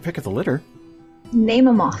you have your pick of the litter. Name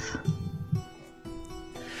them off.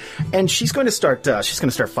 And she's going to start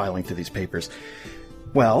filing through these papers.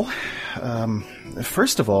 Well,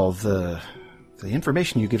 first of all, the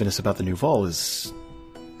information you've given us about the Nouveau is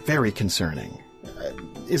very concerning.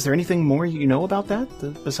 Is there anything more you know about that,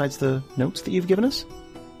 besides the notes that you've given us?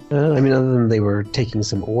 Other than they were taking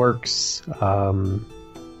some orcs,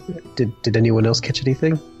 did anyone else catch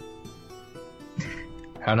anything?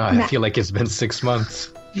 I don't know, I feel like it's been 6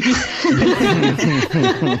 months.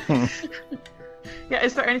 Yeah,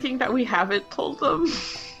 is there anything that we haven't told them?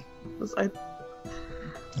 I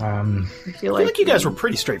feel like you guys were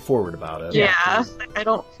pretty straightforward about it. Yeah, I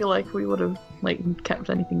don't feel like we would have kept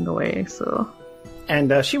anything away. So,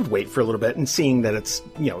 and she would wait for a little bit, and seeing that it's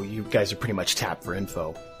you guys are pretty much tapped for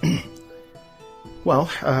info. Well,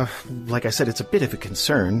 like I said, it's a bit of a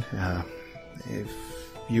concern. If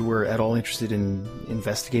you were at all interested in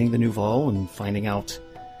investigating the Nouveau and finding out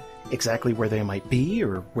exactly where they might be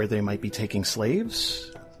or where they might be taking slaves,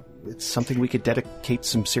 it's something we could dedicate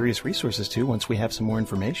some serious resources to once we have some more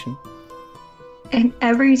information. And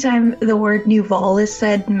every time the word Nuval is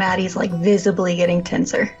said, Maddie's like visibly getting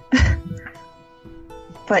tenser.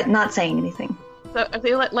 But not saying anything. So I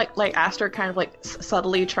feel like Aster kind of like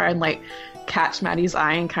subtly try and like catch Maddie's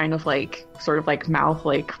eye and kind of like sort of like mouth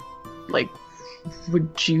like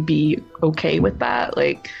would you be okay with that?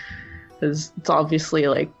 Like, because it's obviously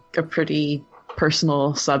like a pretty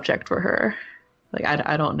personal subject for her. Like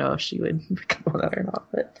I don't know if she would come on that or not,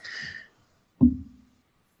 but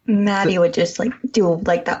Maddie would just like do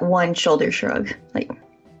like that one shoulder shrug, like.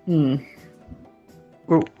 Were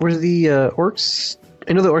the orcs?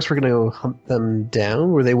 I know the orcs were going to go hunt them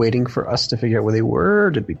down. Were they waiting for us to figure out where they were? Or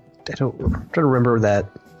did we? I'm trying to remember that.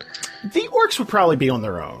 The orcs would probably be on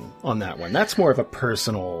their own on that one. That's more of a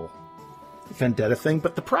personal vendetta thing.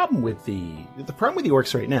 But the problem with the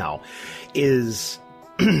orcs right now is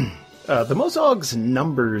the Mozogs'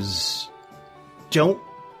 numbers don't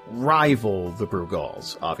rival the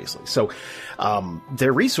Brugals, obviously. So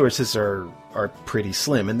their resources are pretty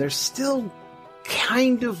slim, and they're still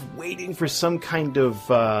kind of waiting for some kind of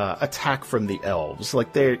attack from the elves.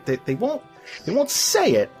 Like they won't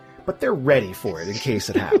say it, but they're ready for it in case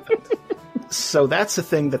it happened. So that's the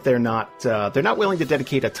thing that they're not willing to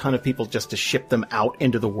dedicate a ton of people just to ship them out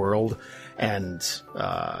into the world and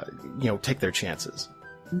take their chances.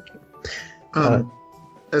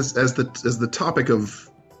 As the topic of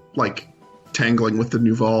like tangling with the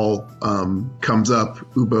Nuval comes up,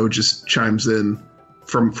 Ubo just chimes in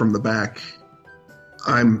from the back.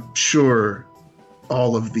 I'm sure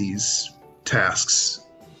all of these tasks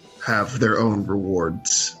have their own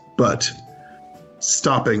rewards, but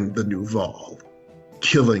stopping the Nuval,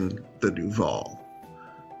 killing the Nuval,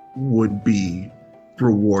 would be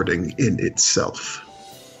rewarding in itself.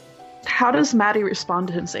 How does Maddie respond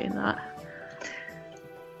to him saying that?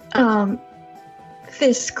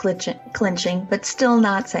 Fist clenching, but still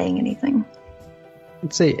not saying anything.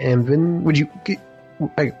 I'd say Anvin, would you?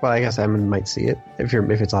 I guess Anvin might see it if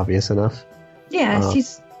it's obvious enough. Yeah,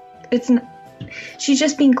 she's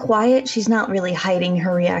just being quiet. She's not really hiding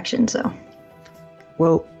her reaction. So,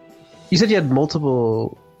 well, you said you had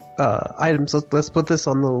multiple items. Let's put this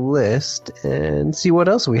on the list and see what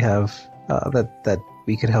else we have that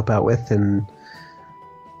we could help out with and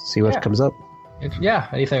see what comes up. Yeah,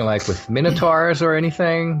 anything like with minotaurs or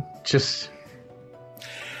anything, just.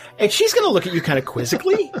 And she's going to look at you kind of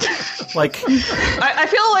quizzically, like. I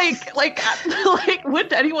feel like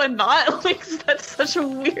would anyone not? Like, that's such a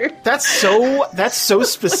weird. That's so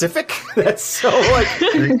specific. That's so like,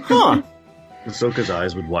 huh? Ahsoka's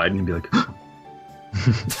eyes would widen and be like.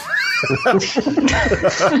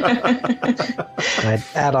 I'd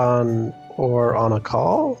add on or on a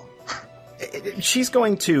call. She's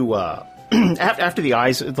going to after the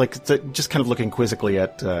eyes, like just kind of looking quizzically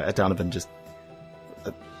at Donovan, just.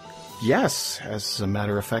 Yes, as a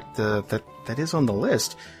matter of fact, that is on the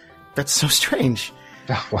list. That's so strange.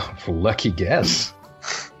 Oh, well, lucky guess.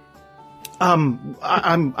 I'm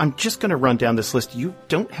just going to run down this list. You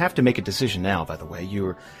don't have to make a decision now, by the way.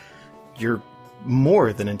 You're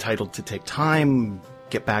more than entitled to take time,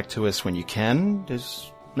 get back to us when you can.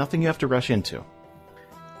 There's nothing you have to rush into.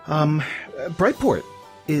 Brightport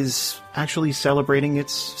is actually celebrating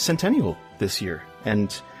its centennial this year,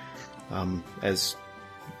 and as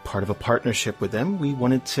part of a partnership with them, we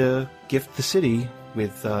wanted to gift the city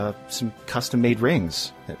with some custom-made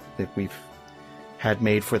rings that we've had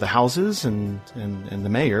made for the houses and the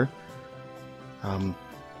mayor.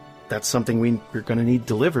 That's something we're going to need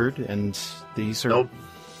delivered, and these are... Nope.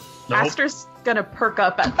 Aster's going to perk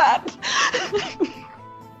up at that.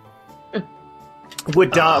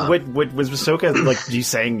 Was Ahsoka, like, you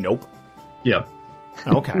saying nope? Yeah.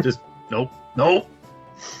 Okay. Just, nope.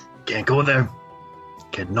 Can't go there.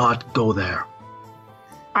 Cannot go there.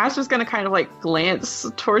 Aster's going to kind of, like, glance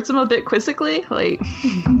towards him a bit quizzically, like...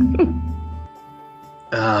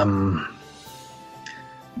 I'm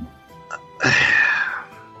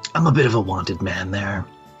a bit of a wanted man there.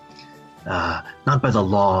 Not by the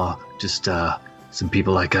law, just some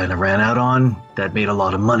people I kind of ran out on that made a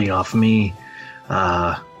lot of money off me,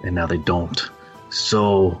 and now they don't.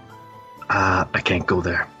 So, I can't go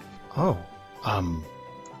there. Oh,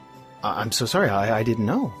 I'm so sorry. I didn't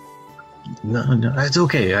know. No, it's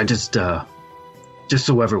okay. I just so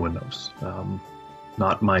everyone knows.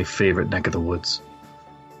 Not my favorite neck of the woods.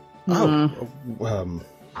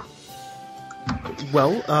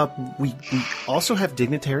 Well, we also have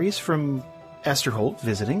dignitaries from Esterholt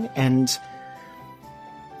visiting, and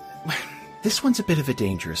this one's a bit of a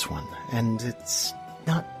dangerous one, and it's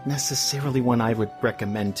not necessarily one I would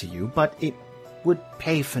recommend to you, but it would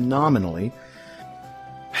pay phenomenally.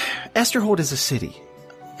 Esterholt is a city,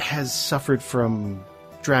 has suffered from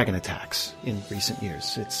dragon attacks in recent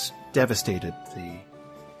years. It's devastated the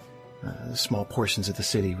small portions of the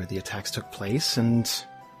city where the attacks took place, and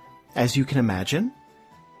as you can imagine,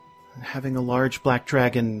 having a large black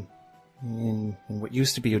dragon in what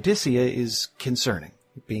used to be Odyssea is concerning,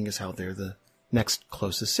 being as how they're the next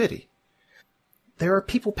closest city. There are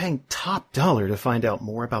people paying top dollar to find out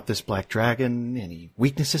more about this black dragon, any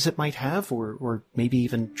weaknesses it might have, or maybe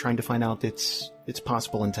even trying to find out its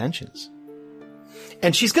possible intentions.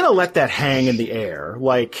 And she's gonna let that hang in the air.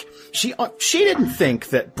 Like, she didn't think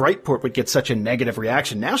that Brightport would get such a negative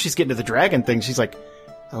reaction. Now she's getting to the dragon thing. She's like,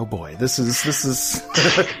 oh boy, this is...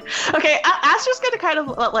 Okay, Astra's gonna kind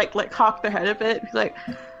of like cock their head a bit. Like,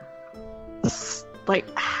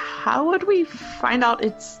 how would we find out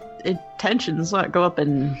its intentions? What, go up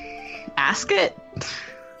and ask it?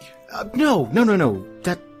 No.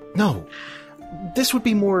 No. This would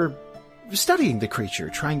be more studying the creature,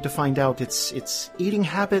 trying to find out its eating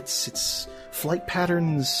habits, its flight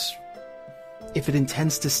patterns, if it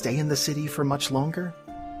intends to stay in the city for much longer.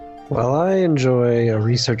 Well, I enjoy a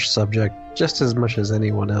research subject just as much as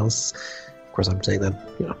anyone else. Of course, I'm saying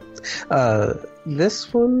that,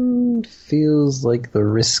 this one feels like the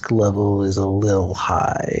risk level is a little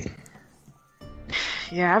high.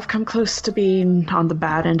 Yeah, I've come close to being on the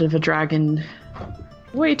bad end of a dragon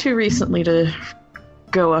way too recently to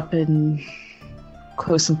go up and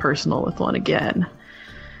close and personal with one again.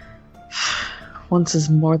 Once is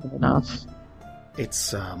more than enough.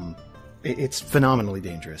 It's phenomenally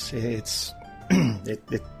dangerous. I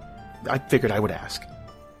figured I would ask.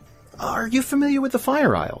 Are you familiar with the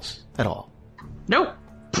Fire Isles at all? Nope.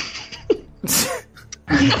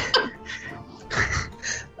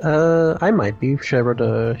 I might be. Should I roll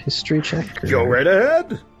a history check? Or... Go right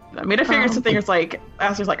ahead. I mean, I figured something is like,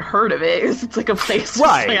 Astra's like heard of it. It's like a place.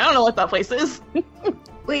 Right. Like, I don't know what that place is.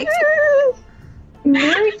 Wait.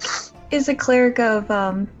 Merrick is a cleric of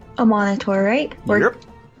a Monitor, right? Yep.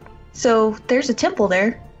 So there's a temple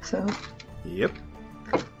there. So. Yep.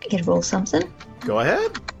 I can roll something. Go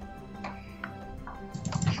ahead.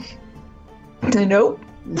 Nope.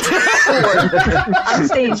 4. I'm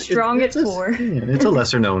staying strong at 4. It's a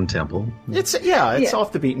lesser known temple. It's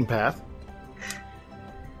off the beaten path.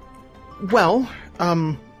 Well,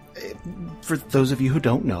 for those of you who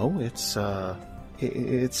don't know, it's a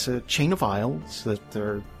chain of isles that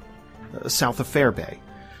are south of Fair Bay.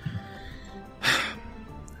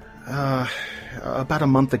 About a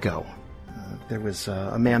month ago, there was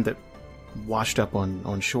a man that washed up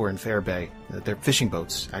on shore in Fair Bay. Their fishing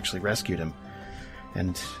boats actually rescued him,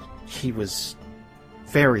 and he was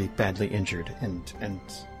very badly injured and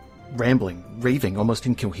raving almost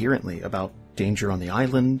incoherently about danger on the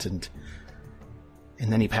island, and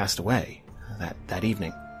then he passed away that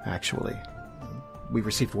evening, actually. We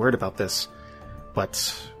received word about this,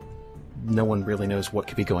 but no one really knows what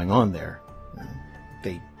could be going on there.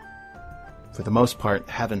 They, for the most part,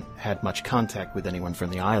 haven't had much contact with anyone from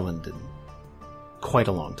the island in quite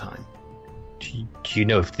a long time. Do you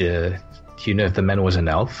know if the man was an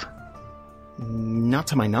elf? Not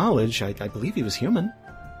to my knowledge. I believe he was human.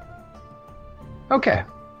 Okay.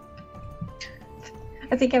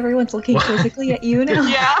 I think everyone's looking quizzically at you now.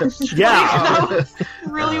 Yeah. Yeah. That was a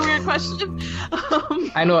really weird question.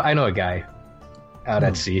 I know a guy out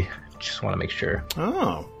at sea. Just want to make sure.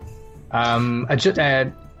 Oh. I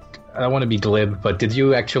want to be glib, but did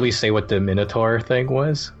you actually say what the Minotaur thing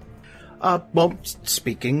was? Well,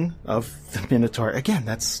 speaking of the Minotaur, again,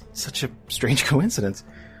 that's such a strange coincidence.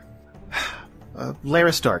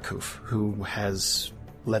 Laris Darkhoof, who has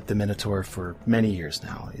led the Minotaur for many years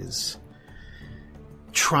now, is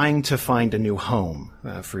trying to find a new home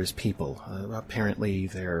for his people. Apparently,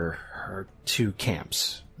 there are 2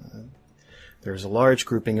 camps. There's a large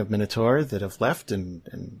grouping of Minotaur that have left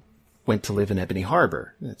and went to live in Ebony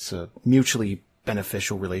Harbor. It's a mutually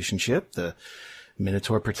beneficial relationship. The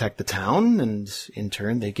Minotaur protect the town, and in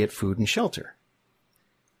turn they get food and shelter.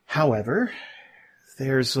 However,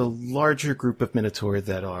 there's a larger group of Minotaur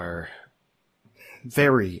that are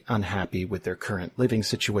very unhappy with their current living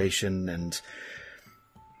situation, and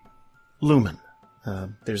Lumen.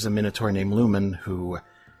 There's a Minotaur named Lumen who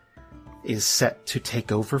is set to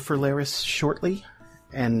take over for Laris shortly,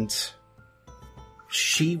 and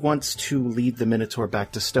she wants to lead the Minotaur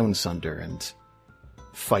back to Stone Sunder and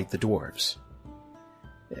fight the dwarves.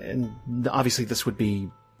 And obviously this would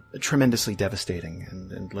be tremendously devastating,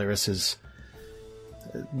 and Laris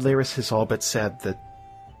has all but said that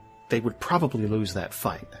they would probably lose that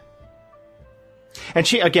fight. And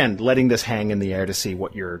she, again, letting this hang in the air to see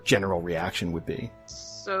what your general reaction would be.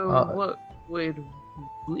 So what would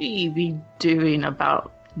we be doing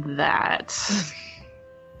about that.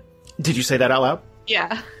 Did you say that out loud?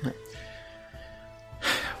 Yeah.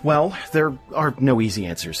 Well, there are no easy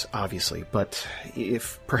answers, obviously, but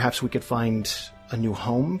if perhaps we could find a new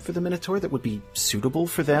home for the Minotaur that would be suitable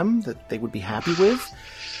for them, that they would be happy with,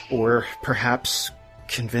 or perhaps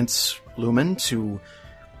convince Lumen to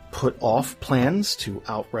put off plans to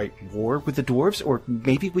outright war with the dwarves, or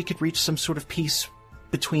maybe we could reach some sort of peace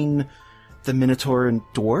between the Minotaur and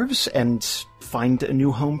dwarves and find a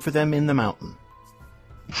new home for them in the mountain.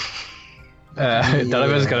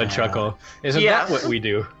 Donovan's gonna chuckle. Isn't that what we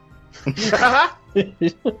do?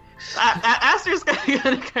 Aster's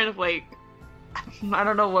gonna kind of like, I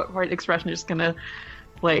don't know what right expression, just gonna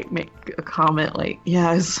like make a comment like,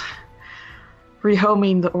 yes,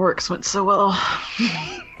 rehoming the orcs went so well.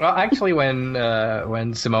 Well, actually, when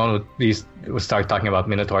Simone would start talking about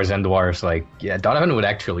Minotaurs and dwarves, like, yeah, Donovan would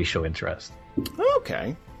actually show interest.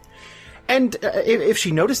 Okay. And if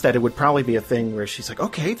she noticed that, it would probably be a thing where she's like,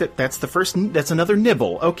 okay, that's another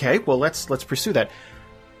nibble. Okay, well, let's pursue that.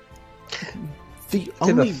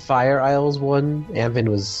 The Fire Isles one, Anvin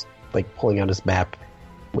was like pulling out his map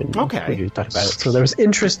when you talked about it. So there was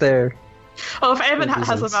interest there. Oh, if Anvin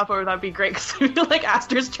has a map over, that'd be great, because I feel like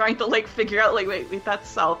Aster's trying to like figure out like, wait, that's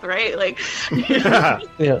south, right? Like, yeah,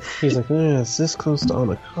 he's like, is this close to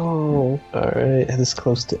Onako? All right, this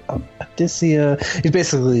close to Odyssia. He's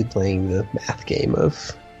basically playing the math game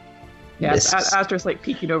of. Yeah, Aster's like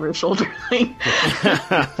peeking over his shoulder.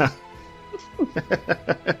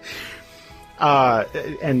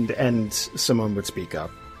 And Simone would speak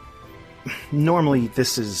up. Normally,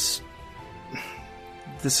 this is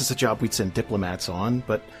a job we'd send diplomats on,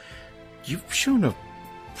 but you've shown a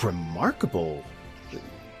remarkable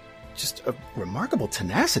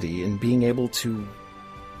tenacity in being able to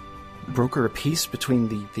broker a peace between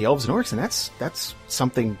the elves and orcs, and that's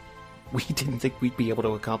something we didn't think we'd be able to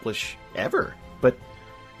accomplish ever. But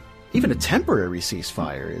even a temporary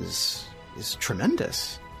ceasefire is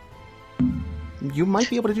tremendous. You might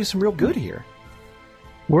be able to do some real good here.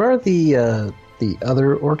 Where are the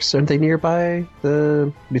other orcs? Aren't they nearby?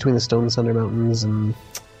 Between the Stone Thunder Mountains and...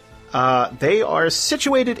 they are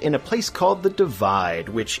situated in a place called the Divide,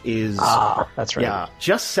 which is... Ah, that's right. Yeah,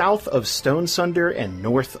 just south of Stone Sunder and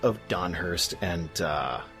north of Donhurst and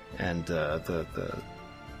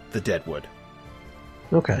the Deadwood.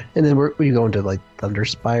 Okay. And then were you going to, like,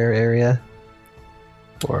 Thunderspire area?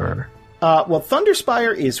 Or... well,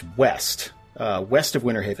 Thunderspire is west. West of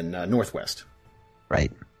Winterhaven, northwest.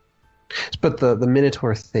 Right. But the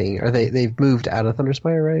Minotaur thing, they've moved out of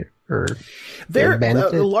Thunderspire, right? Or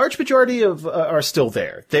a large majority of are still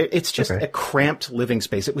there. It's just a cramped living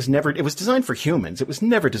space. It was designed for humans. It was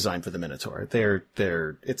never designed for the Minotaur.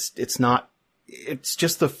 It's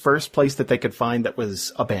just the first place that they could find that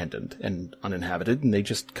was abandoned and uninhabited, and they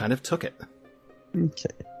just kind of took it.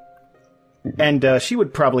 Okay. And she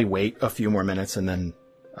would probably wait a few more minutes and then,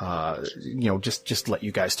 just let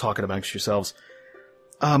you guys talk it amongst yourselves.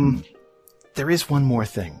 There is one more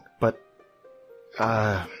thing, but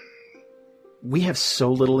we have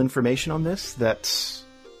so little information on this that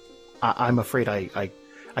I'm afraid I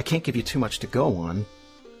can't give you too much to go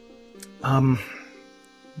on.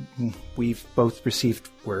 We've both received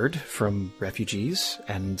word from refugees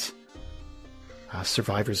and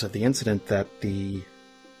survivors of the incident that the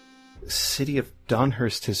city of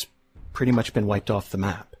Donhurst has pretty much been wiped off the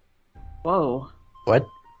map. Whoa. What?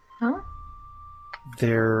 Huh?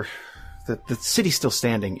 The city's still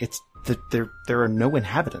standing. There are no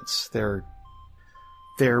inhabitants. There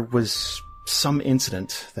was some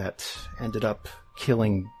incident that ended up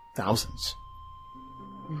killing thousands.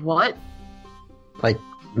 What? Like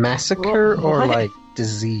massacre or like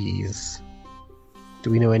disease?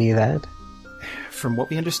 Do we know any of that? From what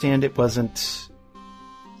we understand, it wasn't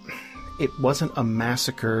a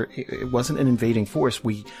massacre. It wasn't an invading force.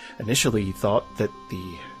 We initially thought that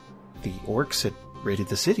the orcs had raided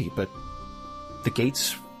the city, but the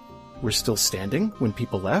gates were still standing when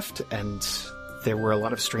people left, and there were a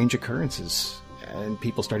lot of strange occurrences, and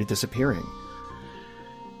people started disappearing.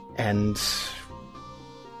 And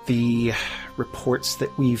the reports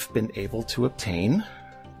that we've been able to obtain,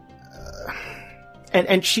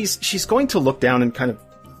 and she's going to look down and kind of,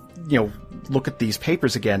 look at these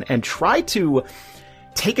papers again and try to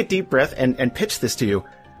take a deep breath and pitch this to you.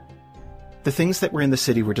 The things that were in the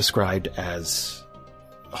city were described as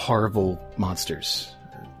horrible monsters,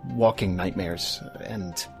 walking nightmares,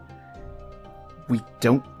 and we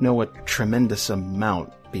don't know a tremendous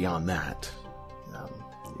amount beyond that.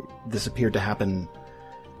 This appeared to happen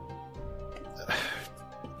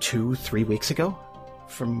 2-3 weeks ago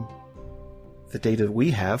from the data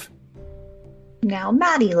we have. Now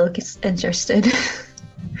Maddie looks interested.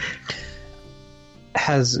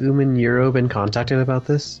 Has Euro been contacted about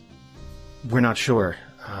this? We're not sure.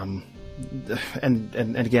 And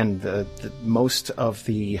again, the most of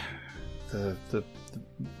the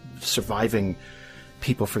surviving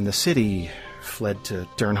people from the city fled to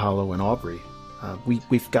Dern Hollow and Aubrey.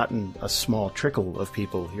 We've gotten a small trickle of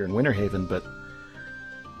people here in Winterhaven, but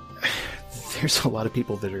there's a lot of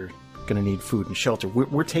people that are going to need food and shelter.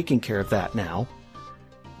 We're taking care of that now.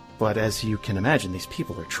 But as you can imagine, these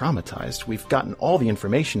people are traumatized. We've gotten all the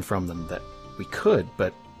information from them that we could,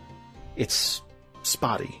 but it's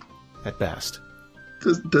spotty at best.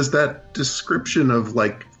 Does that description of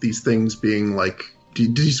like these things being like,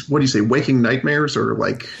 what do you say, waking nightmares or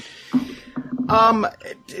like?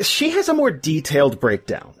 She has a more detailed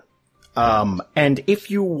breakdown. And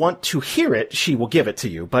if you want to hear it, she will give it to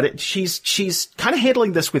you. But she's kind of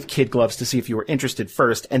handling this with kid gloves to see if you were interested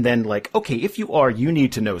first, and then like, okay, if you are, you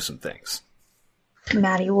need to know some things.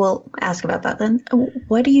 Maddie will ask about that then.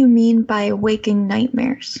 What do you mean by waking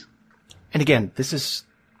nightmares? And again,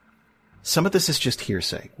 some of this is just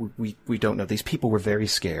hearsay. We don't know. These people were very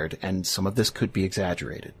scared, and some of this could be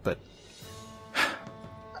exaggerated, but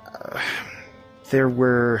there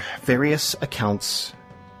were various accounts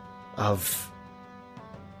of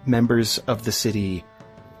members of the city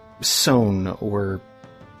sewn or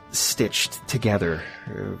stitched together,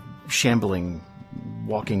 shambling,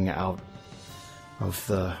 walking out of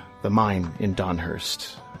the mine in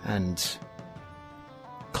Donhurst, and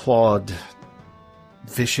clawed,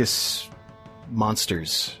 vicious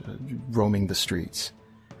monsters roaming the streets.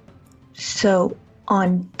 So,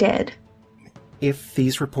 undead. If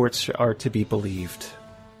these reports are to be believed,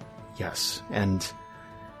 yes. And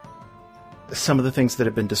some of the things that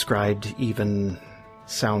have been described even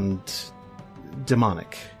sound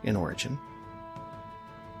demonic in origin.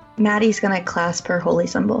 Maddie's gonna clasp her holy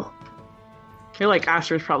symbol. I feel like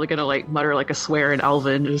Aster's probably gonna like mutter like a swear in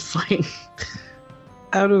Elven, just like...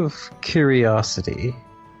 Out of curiosity,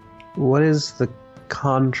 what is the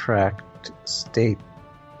contract state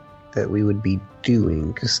that we would be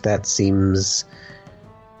doing? Because that seems...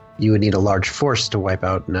 You would need a large force to wipe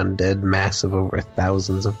out an undead mass of over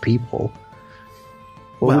thousands of people.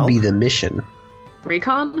 What would be the mission?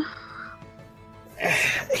 Recon?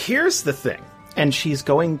 Here's the thing. And she's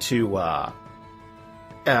going to,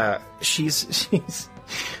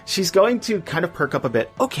 she's going to kind of perk up a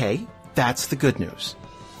bit. Okay, that's the good news.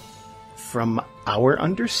 From our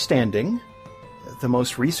understanding, the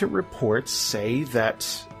most recent reports say that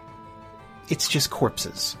it's just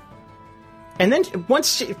corpses. And then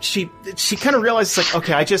once she kind of realizes, like,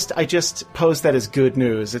 okay, I just posed that as good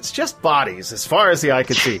news. It's just bodies, as far as the eye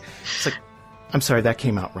could see. It's like, I'm sorry, that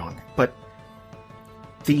came out wrong. But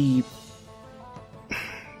the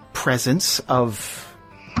presence of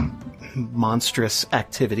monstrous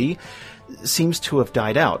activity seems to have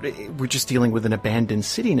died out. We're just dealing with an abandoned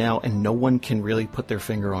city now, and no one can really put their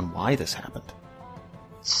finger on why this happened.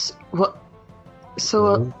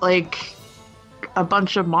 Like, a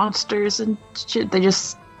bunch of monsters and shit, they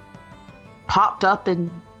just popped up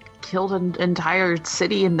and killed an entire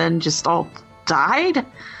city and then just all died?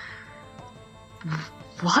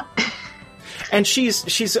 What? And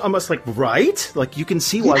she's almost like, right? Like, you can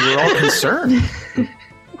see why we're all concerned.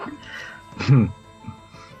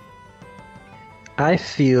 I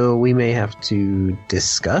feel we may have to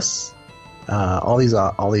discuss all these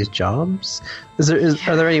jobs.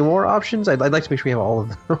 Are there any more options? I'd like to make sure we have all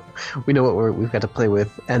of them. We know what we've got to play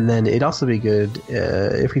with, and then it'd also be good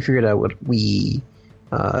if we figured out what we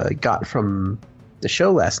got from the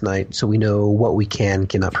show last night, so we know what we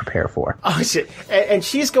cannot prepare for. Oh shit! And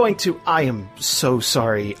she's going to. I am so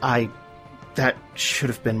sorry. That should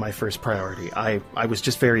have been my first priority. I was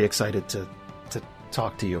just very excited to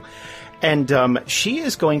talk to you, and she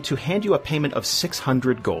is going to hand you a payment of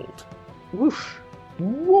 600 gold. Woof.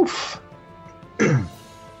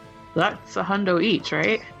 That's $100 each,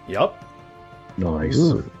 right? Yep. Nice.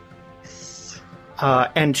 Ooh.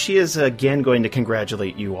 And she is again going to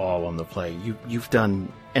congratulate you all on the play. You've done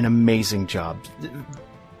an amazing job.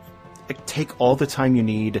 Take all the time you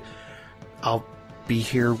need. I'll be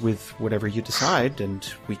here with whatever you decide, and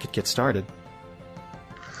we could get started.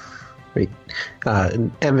 Great.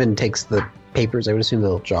 And Evan takes the papers. I would assume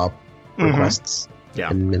they'll job requests. Yeah.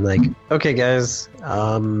 And been like, okay, guys,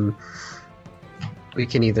 we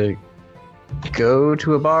can either go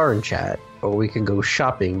to a bar and chat, or we can go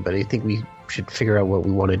shopping, but I think we should figure out what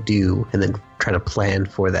we want to do and then try to plan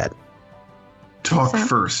for that. Talk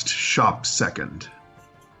first, shop second.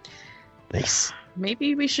 Nice.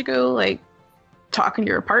 Maybe we should go, like, talk in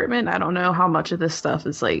your apartment. I don't know how much of this stuff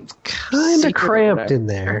is like kind of cramped in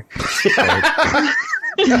there.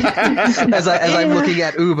 as I'm looking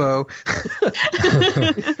at Ubo.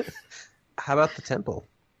 How about the temple?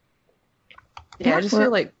 Yeah, I just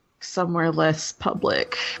feel like somewhere less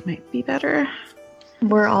public might be better.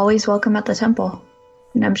 We're always welcome at the temple.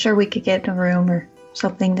 And I'm sure we could get a room or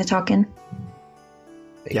something to talk in.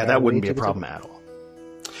 Yeah, that wouldn't be a problem at all.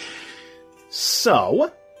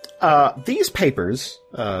 So, these papers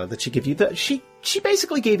that she gave you, she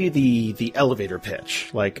basically gave you the elevator pitch.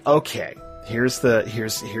 Like, okay, here's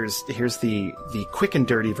the quick and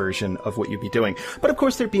dirty version of what you'd be doing. But of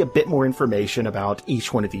course, there'd be a bit more information about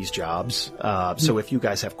each one of these jobs. So if you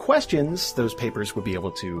guys have questions, those papers would be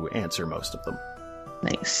able to answer most of them.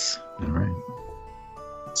 Nice. All right.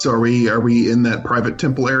 So are we in that private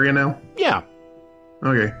temple area now? Yeah.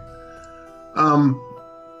 Okay.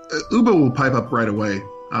 Ubo will pipe up right away.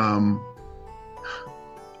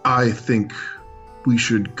 I think we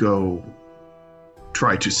should go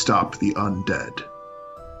try to stop the undead.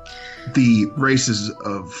 The races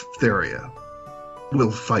of Theria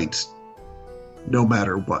will fight no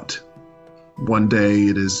matter what. One day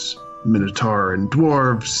it is Minotaur and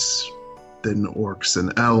dwarves, then orcs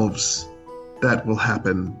and elves. That will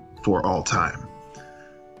happen for all time.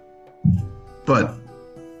 But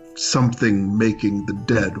something making the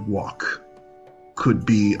dead walk could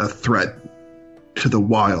be a threat to the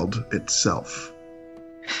wild itself.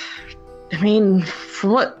 I mean,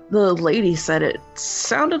 from what the lady said, it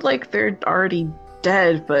sounded like they're already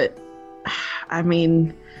dead, but I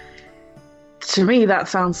mean, to me that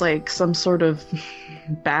sounds like some sort of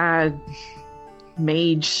bad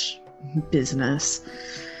mage business.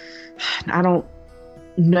 I don't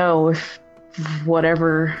know if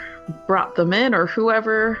whatever brought them in or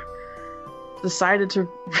whoever decided to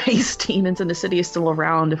raise demons in the city is still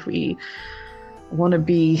around if we want to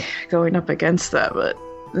be going up against that, but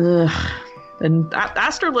and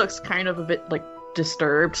Aster looks kind of a bit like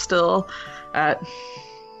disturbed still at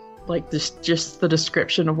like this, just the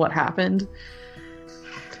description of what happened.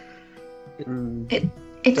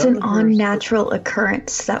 It's an unnatural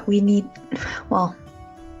occurrence that we need, well,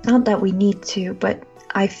 not that we need to, but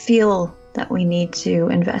I feel that we need to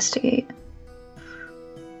investigate.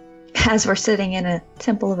 As we're sitting in a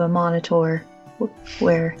temple of a Minotaur,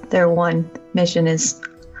 where their one mission is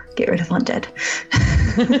get rid of undead.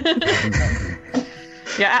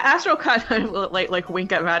 Yeah, Astro kind of like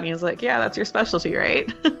wink at Matt and he's like, yeah, that's your specialty,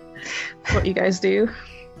 right? What you guys do.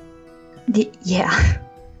 Yeah.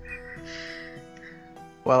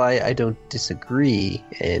 Well, I don't disagree,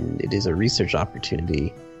 and it is a research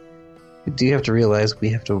opportunity. We do have to realize we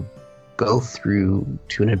have to go through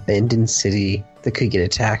to an abandoned city that could get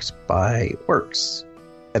attacked by orcs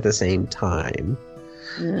at the same time.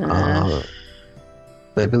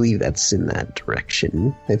 But I believe that's in that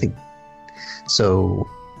direction. I think so.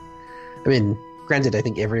 I mean, granted, I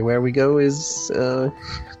think everywhere we go is a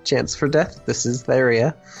chance for death. This is the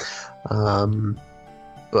area.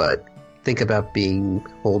 But think about being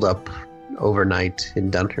holed up overnight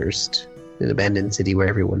in Dunhurst, an abandoned city where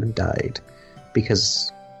everyone died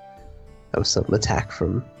because of some attack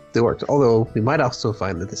from the orcs. Although we might also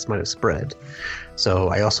find that this might have spread. So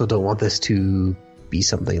I also don't want this to be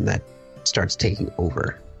something that starts taking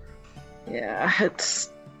over. Yeah, it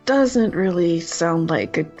doesn't really sound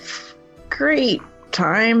like a great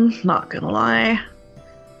time, not gonna lie.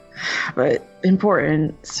 But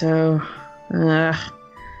important, so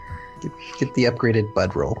Get the upgraded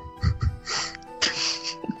bud roll.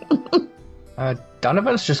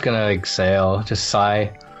 Donovan's just gonna exhale, just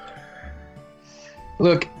sigh.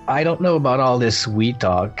 Look, I don't know about all this we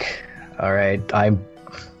talk. Alright, I'm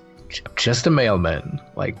just a mailman.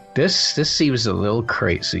 Like, this seems a little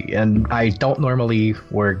crazy. And I don't normally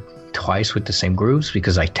work twice with the same groups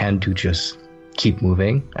because I tend to just keep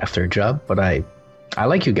moving after a job. But I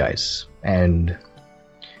like you guys. And,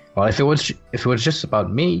 well, if it was just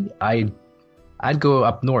about me, I'd go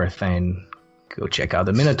up north and go check out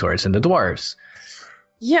the Minotaurs and the Dwarves.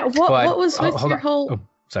 Yeah, what was with your whole... Oh,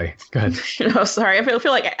 sorry, go ahead. No, sorry. I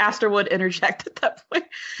feel like Aster would interject at that point.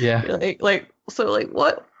 Yeah. So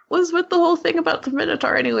what was with the whole thing about the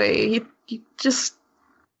Minotaur anyway? He just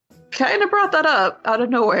kind of brought that up out of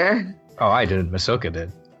nowhere. Oh, I didn't. Masoka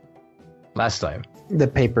did. Last time. The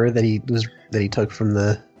paper that he took from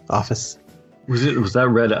the office. Was that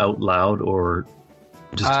read out loud or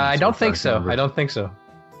just? I don't think so. I don't think so.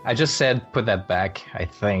 I just said put that back. I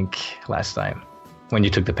think last time when you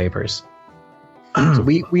took the papers. So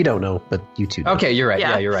we don't know, but you two know. Okay, you're right.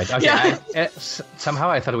 Yeah. Yeah, you're right. Okay, Yeah. somehow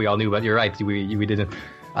I thought we all knew, but you're right. We didn't.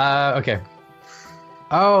 Okay.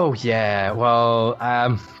 Oh, yeah. Well,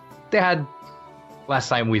 they had... Last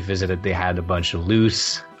time we visited, they had a bunch of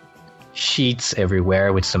loose sheets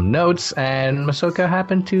everywhere with some notes, and Masoka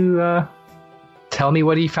happened to tell me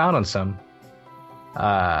what he found on some.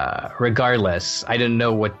 Regardless, I didn't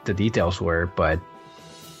know what the details were, but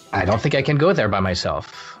I don't think I can go there by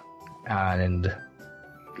myself. And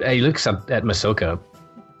he looks up at Masoka.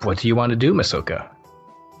 What do you want to do, Masoka?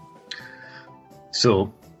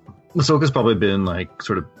 So, Masoka's probably been like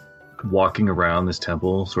sort of walking around this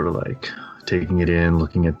temple, sort of like taking it in,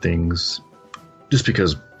 looking at things, just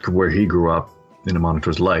because from where he grew up in a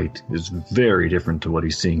Monitor's light is very different to what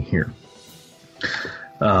he's seeing here.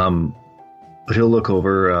 But he'll look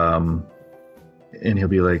over and he'll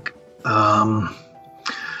be like, I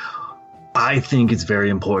think it's very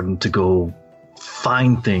important to go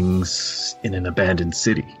find things in an abandoned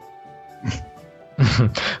city.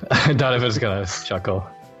 Donovan's gonna chuckle.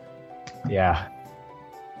 Yeah.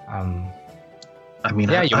 I mean,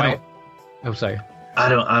 yeah, you might. I'm sorry. I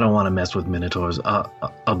don't want to mess with Minotaurs.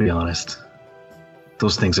 I'll be honest.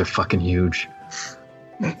 Those things are fucking huge.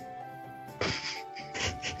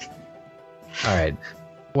 All right.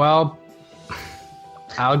 Well,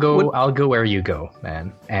 I'll go where you go,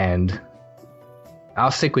 man, and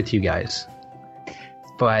I'll stick with you guys.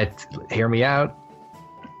 But hear me out.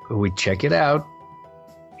 We check it out.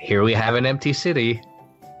 Here we have an empty city.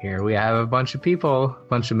 Here we have a bunch of people, a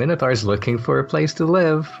bunch of Minotaurs looking for a place to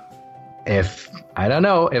live. If, I don't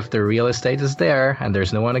know, if the real estate is there and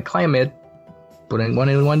there's no one to claim it, putting one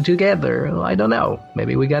and one together, I don't know.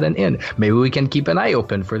 Maybe we got an inn. Maybe we can keep an eye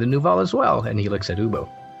open for the Nuval as well. And he looks at Ubo.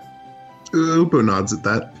 Ubo nods at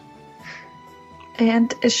that.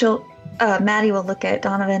 And Maddie will look at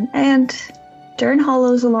Donovan. And Dern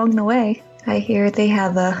Hollow's along the way. I hear they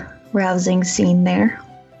have a rousing scene there.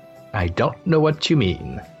 I don't know what you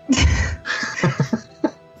mean.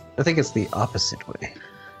 I think it's the opposite way.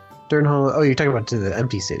 Dern Hollow. Oh, you're talking about to the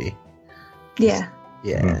empty city. Yeah.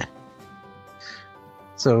 Yeah. Mm.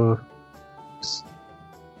 So,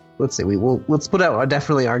 let's see. Let's put out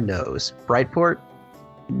definitely our no's. Brightport?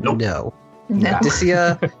 Nope. No.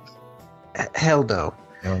 Odyssia? Hell no.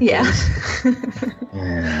 Yeah.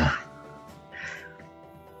 Yeah.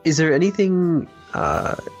 Is there anything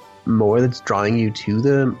more that's drawing you to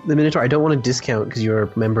the Minotaur? I don't want to discount because you're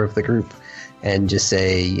a member of the group and just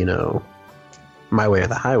say, my way or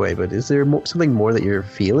the highway, but is there something more that you're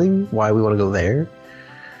feeling? Why we want to go there?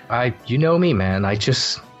 You know me, man. I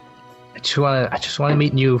just want to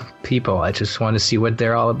meet new people. I just want to see what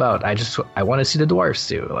they're all about. I want to see the dwarves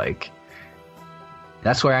too. Like,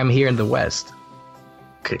 that's why I'm here in the West.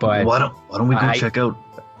 Okay, but why don't we go check out?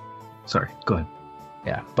 Sorry, go ahead.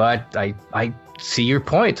 Yeah, but I see your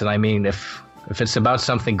point, and I mean, if it's about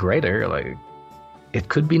something greater, like, it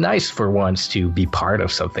could be nice for once to be part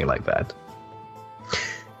of something like that.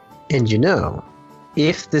 And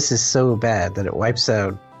if this is so bad that it wipes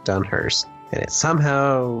out Dunhurst, and it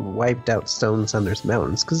somehow wiped out Stone Sunder's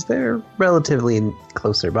Mountains, because they're relatively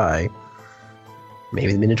closer by,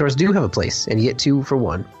 maybe the Minotaurs do have a place, and you get 2 for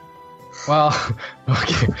 1. Well,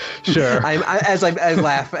 okay, sure. I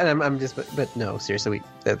laugh, and I'm just, but no, seriously,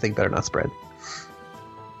 that thing better not spread.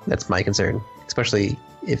 That's my concern, especially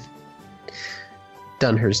if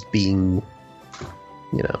Dunhurst being,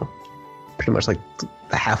 pretty much like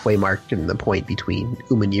the halfway mark and the point between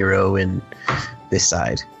Uman'Yiro and this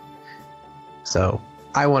side. So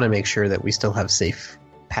I want to make sure that we still have safe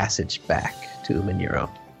passage back to Uman'Yiro.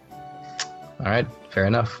 All right, fair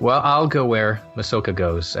enough. Well, I'll go where Masoka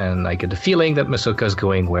goes, and I get the feeling that Masoka's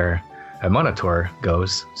going where a Monitor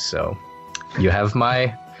goes. So you have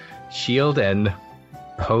my shield and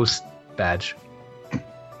host badge.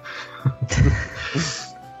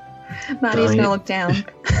 Maddie's gonna look down.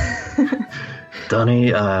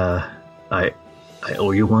 Donnie, I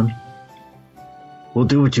owe you one. We'll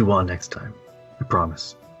do what you want next time. I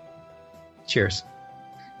promise. Cheers.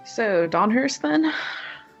 So, Donhurst then? I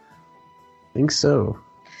think so.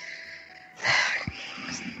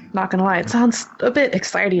 Not gonna lie, it sounds a bit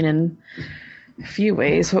exciting in a few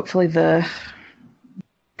ways. Hopefully the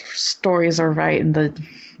stories are right and the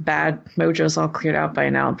bad mojo's all cleared out by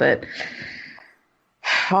now, but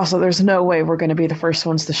also there's no way we're going to be the first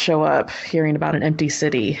ones to show up hearing about an empty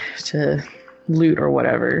city to loot or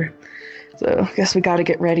whatever. So I guess we got to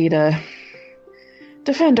get ready to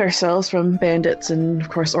defend ourselves from bandits and, of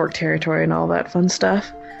course, orc territory and all that fun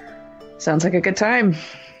stuff. Sounds like a good time.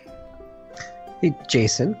 Hey,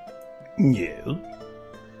 Jason. Yeah?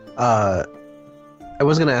 I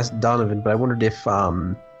was going to ask Donovan, but I wondered if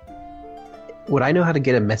would I know how to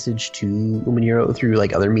get a message to Uman'Yiro through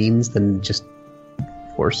like other means than just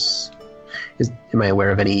force? Am I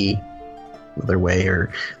aware of any other way,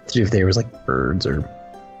 or to do if there was like birds or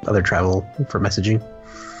other travel for messaging?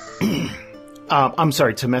 I'm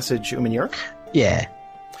sorry, to message Umanur? Yeah.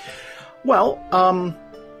 Well,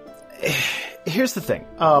 here's the thing.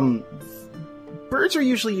 Birds are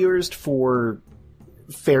usually used for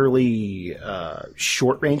fairly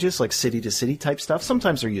short ranges, like city-to-city type stuff.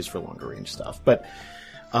 Sometimes they're used for longer range stuff. But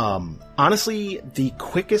honestly, the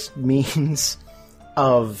quickest means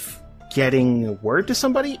of getting word to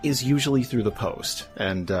somebody is usually through the post.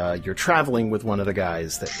 And you're traveling with one of the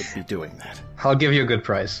guys that would be doing that. I'll give you a good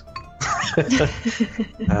price.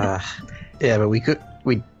 Yeah, but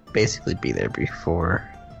we'd basically be there before.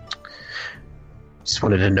 Just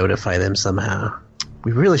wanted to notify them somehow.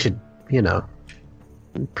 We really should,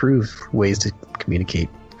 improve ways to communicate.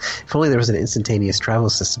 If only there was an instantaneous travel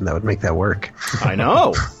system that would make that work. I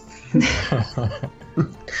know.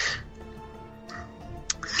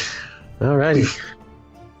 Alrighty.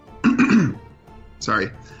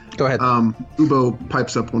 Sorry. Go ahead. Ubo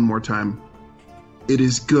pipes up one more time. It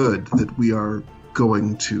is good that we are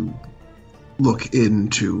going to look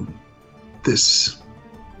into this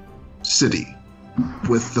city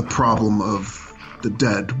with the problem of the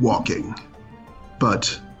dead walking.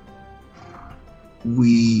 But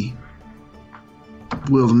we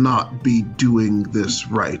will not be doing this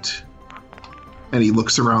right. And he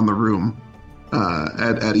looks around the room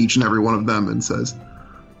at each and every one of them and says,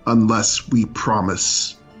 unless we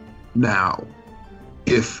promise now,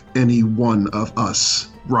 if any one of us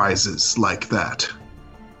rises like that,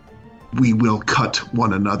 we will cut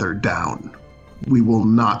one another down. We will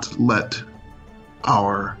not let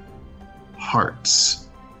our hearts,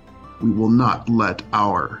 we will not let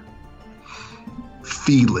our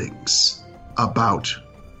feelings about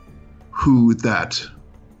who that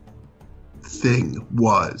thing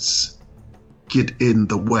was get in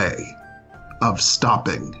the way of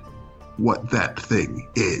stopping what that thing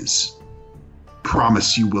is.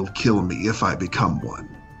 Promise you will kill me if I become one.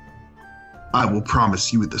 I will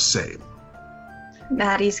promise you the same.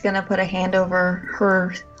 Maddie's gonna put a hand over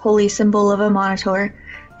her holy symbol of a monitor,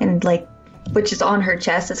 and which is on her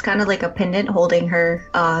chest. It's kind of like a pendant holding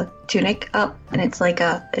her tunic up, and it's like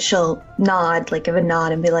she'll nod, give a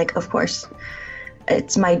nod and be like, of course,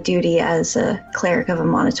 it's my duty as a cleric of a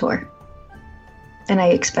monitor. And I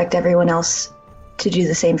expect everyone else to do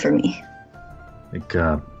the same for me.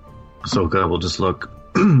 Ahsoka will just look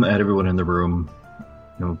at everyone in the room,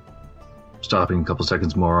 stopping a couple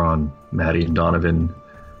seconds more on Maddie and Donovan,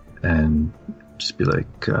 and just be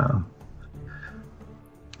like, I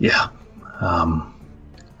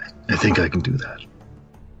think I can do that.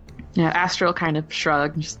 Yeah, Astral kind of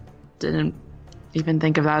shrugged, just didn't even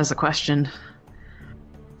think of that as a question.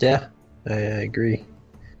 Yeah, I agree.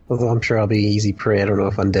 Although I'm sure I'll be easy prey. I don't know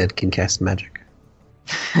if undead can cast magic.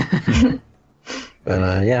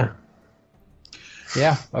 But, yeah.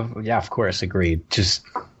 Yeah, of course, agreed. Just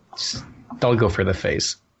don't go for the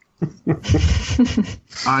face.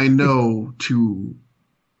 I know to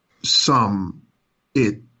some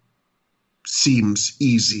it seems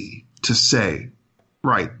easy to say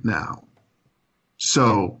right now.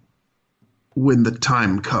 So when the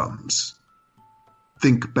time comes,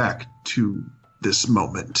 think back to this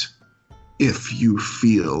moment. If you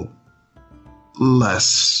feel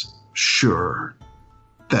less sure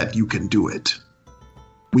that you can do it,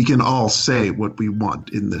 we can all say what we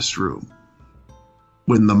want in this room.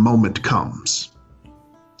 When the moment comes,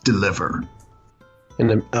 deliver.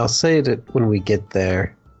 And I'll say it when we get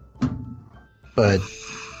there, but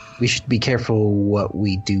we should be careful what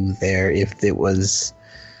we do there. If it was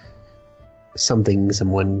something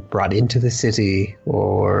someone brought into the city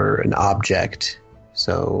or an object,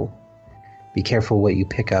 so be careful what you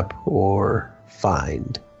pick up or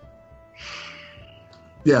find.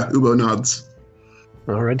 Yeah, Ubo nods.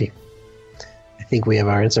 Alrighty. I think we have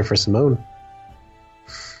our answer for Simone.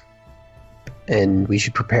 And we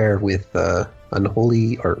should prepare with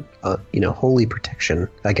unholy or holy protection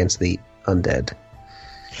against the undead.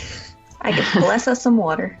 I could bless us some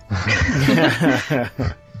water.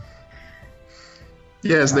 Yeah,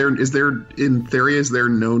 is there in theory is there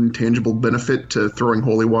known tangible benefit to throwing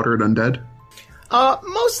holy water at undead?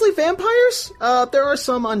 Mostly vampires. There are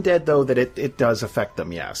some undead though that it does affect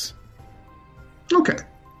them. Yes. Okay.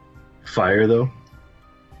 Fire though.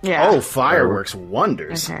 Yeah. Oh, fire works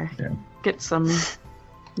wonders. Okay. Yeah. Get some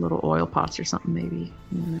little oil pots or something, maybe.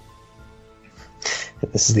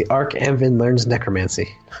 This is the Arc Anvin Learns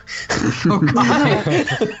Necromancy. Oh, God.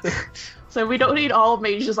 So we don't need all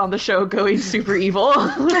mages on the show going super evil.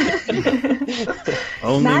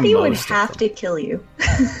 Maddie would have to kill you.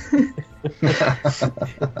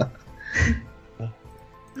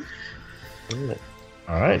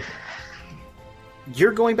 All right.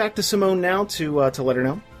 You're going back to Simone now to let her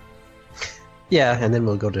know? Yeah, and then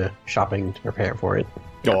we'll go to shopping to prepare for it.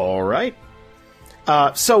 All right.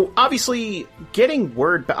 So obviously, getting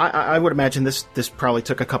word. I would imagine this probably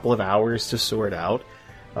took a couple of hours to sort out.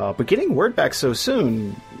 But getting word back so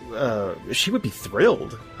soon, she would be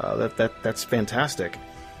thrilled. That's fantastic.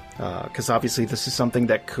 Because obviously, this is something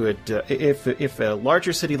that could, if a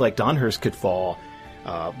larger city like Donhurst could fall,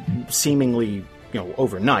 seemingly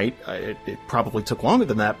overnight. It probably took longer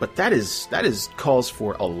than that, but that is cause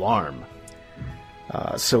for alarm.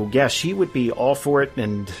 So yeah, she would be all for it,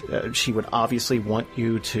 and she would obviously want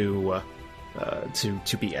you to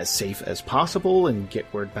be as safe as possible and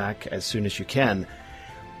get word back as soon as you can.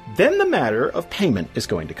 Then the matter of payment is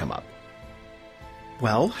going to come up.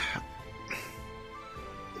 Well,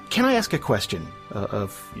 can I ask a question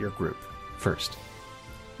of your group first?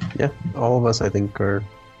 Yeah, all of us, I think, are,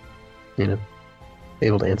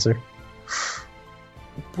 able to answer.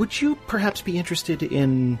 Would you perhaps be interested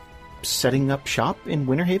in setting up shop in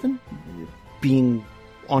Winterhaven? Being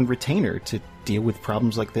on retainer to deal with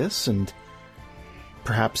problems like this, and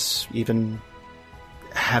perhaps even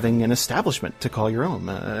having an establishment to call your own,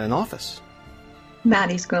 an office?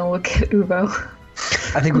 Maddie's gonna look at Ubo.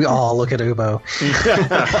 I think we all look at Ubo.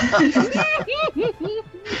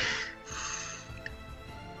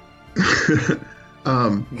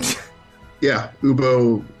 Yeah,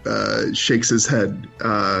 Ubo shakes his head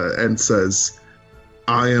and says,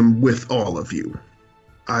 I am with all of you.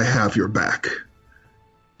 I have your back.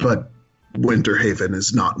 But Winterhaven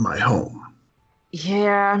is not my home.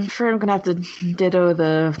 Yeah, I'm afraid I'm gonna have to ditto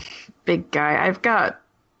the big guy.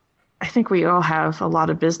 I think we all have a lot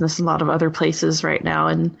of business in a lot of other places right now,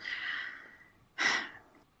 and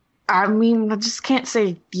I mean, I just can't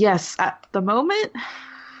say yes at the moment.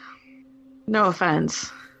 No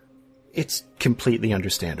offense. It's completely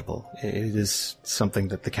understandable. It is something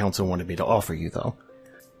that the council wanted me to offer you, though.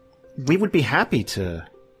 We would be happy to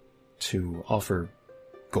offer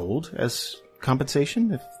gold as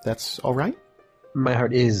compensation, if that's all right. My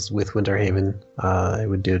heart is with Winterhaven. I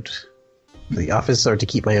would do it for the office or to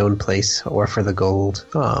keep my own place or for the gold.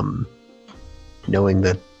 Knowing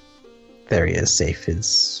that the area is safe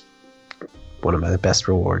is one of my best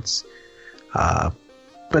rewards.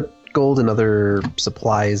 But gold and other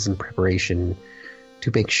supplies and preparation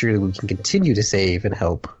to make sure that we can continue to save and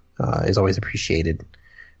help is always appreciated,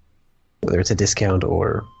 whether it's a discount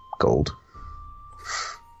or gold.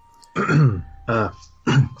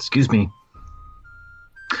 Excuse me.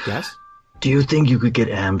 Yes? Do you think you could get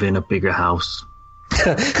Anvin a bigger house?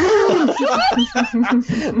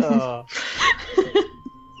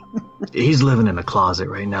 He's living in a closet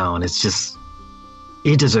right now, and it's just...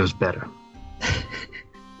 he deserves better.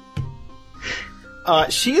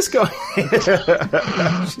 She's going...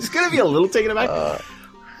 she's going to be a little taken aback.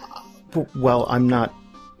 Well, I'm not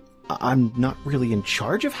really in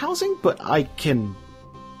charge of housing, but I can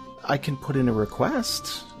put in a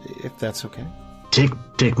request, if that's okay.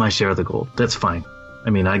 Take my share of the gold. That's fine. I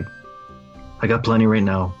mean, I got plenty right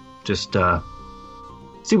now. Just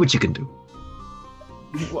see what you can do.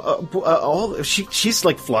 She's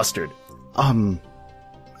like flustered.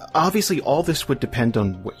 Obviously, all this would depend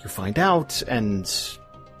on what you find out and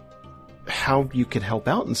how you could help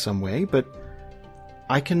out in some way. But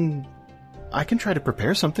I can try to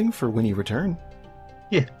prepare something for when you return.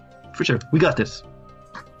 Yeah, for sure. We got this.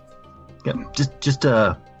 Yeah, just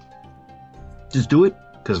do it,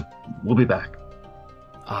 because we'll be back.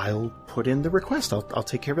 I'll put in the request. I'll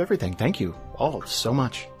take care of everything. Thank you all so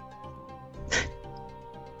much.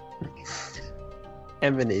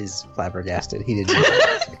 Evan is flabbergasted. He didn't.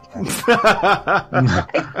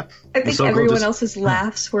 I think everyone else's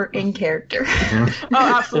laughs were in character. Oh,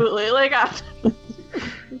 absolutely. Like,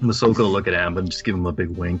 Masoko will look at Am and just give him a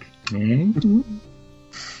big wink.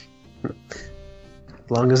 As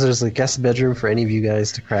long as there's a guest bedroom for any of you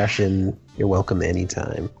guys to crash in, you're welcome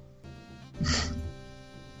anytime.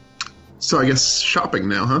 So I guess shopping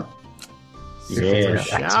now, huh? Yeah,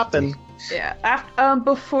 shopping. Yeah. After,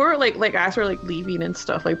 before like as we're like leaving and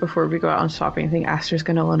stuff, like before we go out on shopping, I think Aster's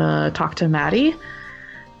gonna wanna talk to Maddie.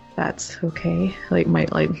 That's okay. Like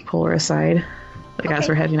might like pull her aside, like as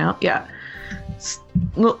we're heading out. Yeah.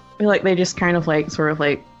 Like they just kind of like sort of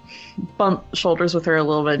like bump shoulders with her a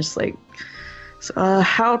little bit, just like, so,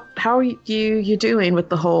 how are you doing with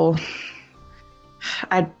the whole?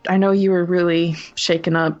 I know you were really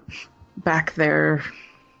shaken up back there,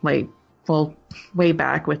 like, well, way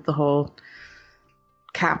back with the whole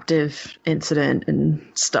captive incident and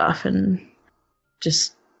stuff, and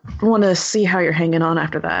just want to see how you're hanging on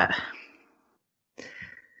after that.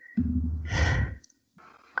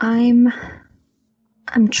 I'm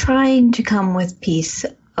trying to come with peace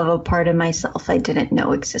of a part of myself I didn't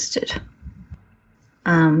know existed.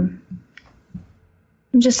 I'm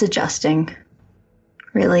just adjusting,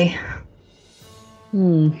 really.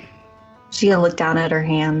 She gonna look down at her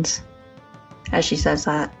hands as she says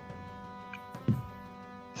that.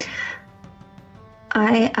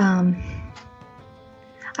 I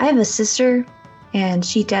have a sister, and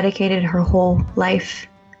she dedicated her whole life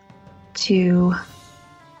to...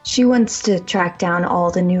 She wants to track down all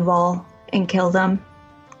the Nuval and kill them.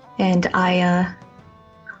 And I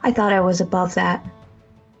thought I was above that.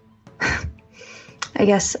 I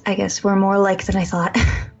guess we're more alike than I thought.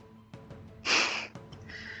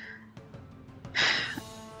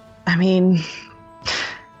 I mean,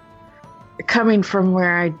 coming from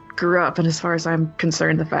where I grew up, and as far as I'm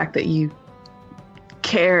concerned, the fact that you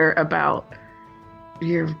care about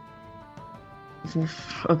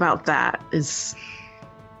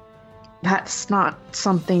that's not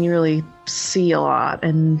something you really see a lot,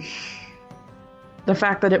 and the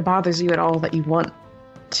fact that it bothers you at all that you want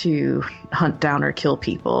to hunt down or kill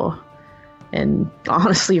people, and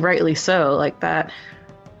honestly, rightly so, like that,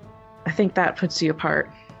 I think that puts you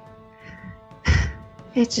apart.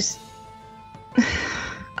 It's just...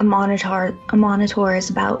 A monitor is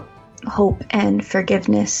about hope and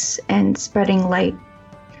forgiveness and spreading light.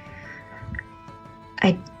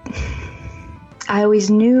 I always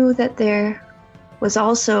knew that there was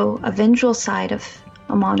also a vengeful side of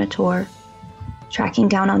a monitor, tracking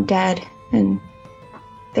down undead and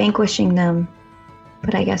vanquishing them,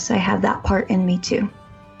 but I guess I have that part in me too.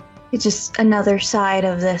 It's just another side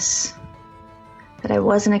of this that I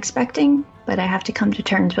wasn't expecting, but I have to come to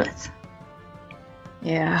terms with.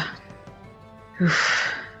 Yeah.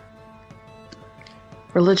 Oof.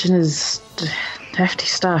 Religion is hefty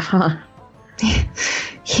stuff, huh?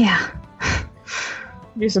 Yeah.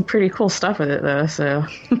 Do some pretty cool stuff with it, though, so...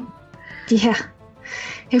 Yeah.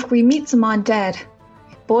 If we meet some undead,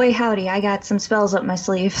 boy howdy, I got some spells up my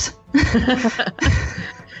sleeves.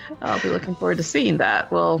 I'll be looking forward to seeing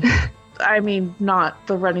that. Well, I mean, not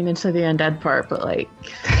the running into the undead part, but, like,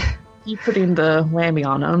 you putting the whammy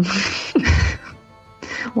on them.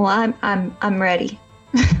 Well, I'm ready.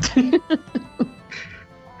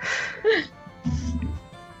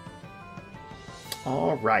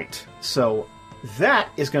 All right. So that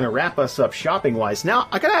is going to wrap us up shopping-wise. Now,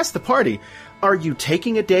 I got to ask the party, are you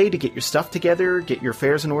taking a day to get your stuff together, get your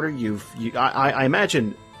affairs in order? I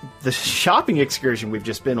imagine the shopping excursion we've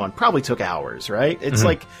just been on probably took hours, right? It's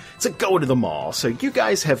like, it's a go to the mall. So you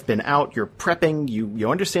guys have been out, you're prepping, you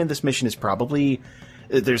understand this mission is probably...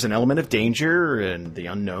 There's an element of danger and the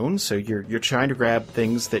unknown, so you're trying to grab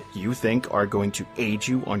things that you think are going to aid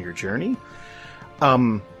you on your journey.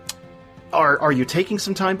 Are you taking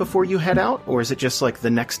some time before you head out, or is it just like the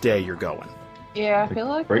next day you're going? Yeah, I feel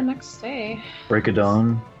like the next day. Break of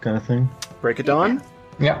dawn kind of thing? Break of dawn?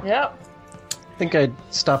 Yeah. Yep. I think I'd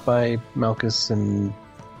stop by Malchus and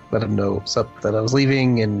let him know that I was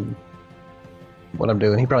leaving and what I'm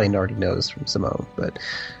doing. He probably already knows from Simone, but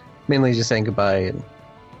mainly just saying goodbye and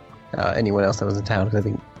anyone else that was in town, because I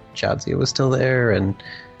think Chadzia was still there, and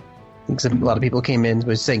I think a lot of people came in,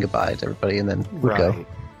 but saying goodbye to everybody, and then we'd go.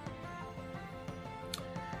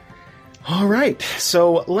 All right,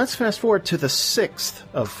 so let's fast forward to the 6th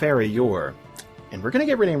of Fairy Yor, and we're going to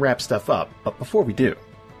get ready and wrap stuff up, but before we do,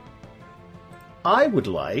 I would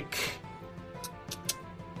like...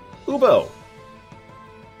 Ubo,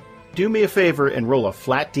 do me a favor and roll a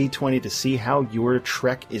flat d20 to see how your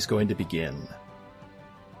trek is going to begin.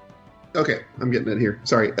 Okay, I'm getting it here.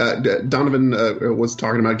 Sorry. Donovan was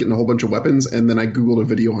talking about getting a whole bunch of weapons, and then I Googled a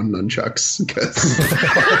video on nunchucks.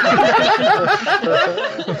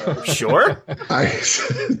 Sure.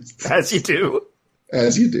 As you do.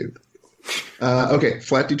 As you do. Okay,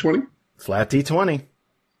 flat D20? Flat D20.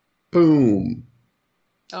 Boom.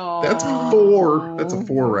 Oh. That's a 4. That's a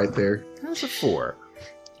 4 right there. That's a 4.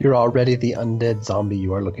 You're already the undead zombie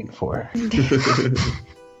you are looking for.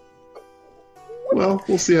 Well,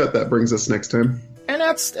 we'll see how that brings us next time. And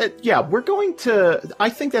that's, we're going to, I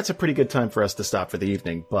think that's a pretty good time for us to stop for the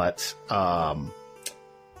evening, but that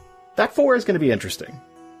 4 is going to be interesting.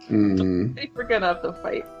 Mm. I think we're going to have to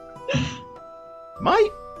fight. Might.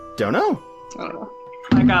 Don't know. I don't know.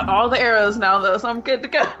 I got all the arrows now, though, so I'm good to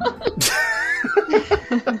go.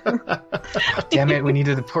 Damn it, we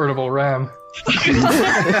needed a portable ram.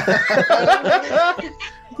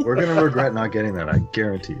 We're going to regret not getting that, I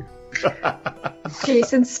guarantee you.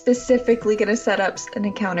 Jason's specifically going to set up an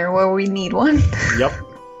encounter where we need one. Yep.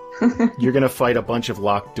 You're going to fight a bunch of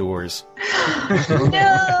locked doors.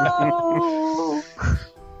 No!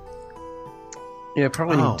 Yeah,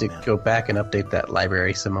 probably need to go back and update that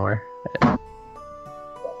library some more.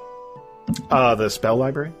 The spell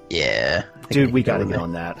library? Yeah. Dude, we gotta get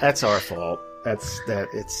on that. That's our fault.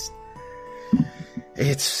 It's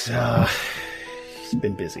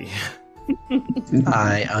been busy.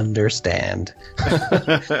 I understand.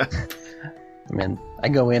 I mean, I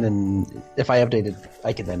go in and if I update it,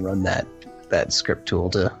 I can then run that script tool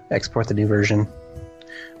to export the new version.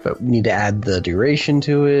 But we need to add the duration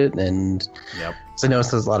to it, and so I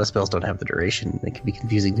notice a lot of spells don't have the duration. It can be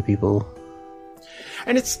confusing to people.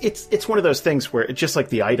 And it's one of those things where, just like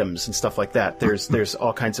the items and stuff like that, there's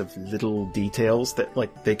all kinds of little details that,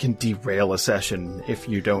 like, they can derail a session if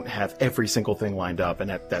you don't have every single thing lined up, and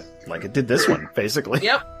that like it did this one, basically.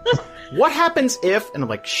 Yep. What happens if, and I'm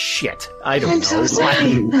like, shit, I don't I'm know. so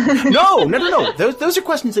sorry. No. Those are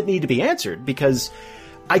questions that need to be answered, because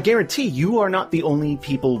I guarantee you are not the only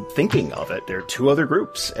people thinking of it. There are 2 other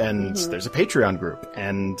groups, and there's a Patreon group,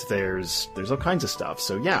 and there's all kinds of stuff.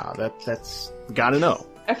 So yeah, that's gotta know.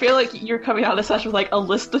 I feel like you're coming out of session with like a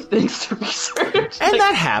list of things to research. And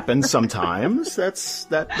that happens sometimes. That's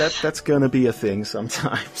gonna be a thing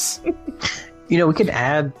sometimes. You know, we could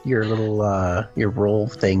add your little your roll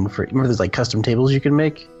thing for. Remember, there's like custom tables you can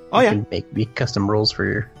make. Oh, you yeah. can make custom rolls for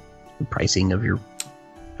your pricing of your.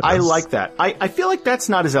 I like that. I feel like that's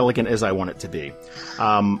not as elegant as I want it to be.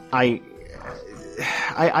 I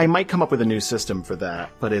might come up with a new system for that,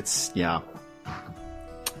 but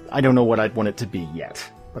I don't know what I'd want it to be yet.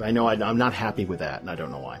 But I know I'm not happy with that, and I don't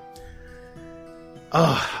know why.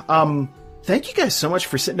 Thank you guys so much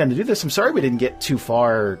for sitting down to do this. I'm sorry we didn't get too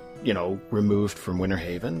far, removed from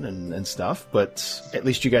Winterhaven and stuff, but at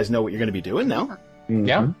least you guys know what you're going to be doing now. Mm-hmm.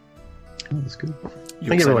 Yeah. That's good.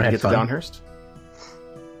 You excited to get to Downhurst?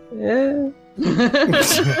 Yeah.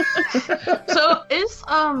 So is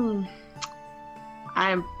I'm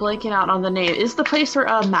blanking out on the name. Is the place where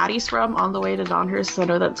Maddie's from on the way to Donhurst? I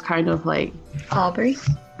know that's kind of like Aubrey.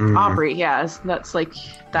 Mm-hmm. Aubrey. Yeah, that's like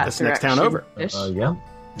That's the next town over. Yeah.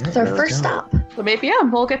 It's our first stop. So maybe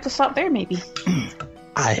we'll get to stop there. Maybe.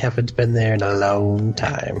 I haven't been there in a long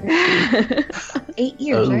time. 8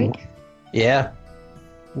 years, right? Yeah.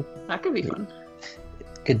 That could be fun.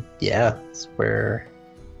 Good. Yeah. It's where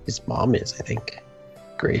his mom is, I think.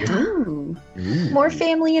 Great. Ooh. More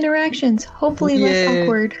family interactions. Hopefully less Yay.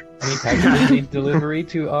 awkward. Any package delivery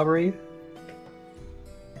to Aubrey?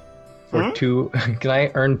 For 2, can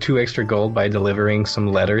I earn 2 extra gold by delivering some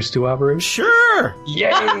letters to Aubrey? Sure!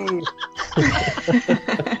 Yay!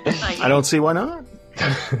 I don't see why not.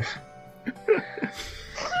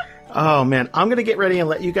 Oh, man. I'm going to get ready and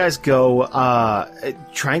let you guys go.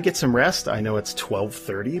 Try and get some rest. I know it's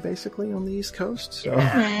 12:30, basically, on the East Coast. So.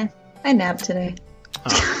 I napped today.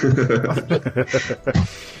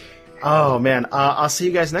 Oh, man. I'll see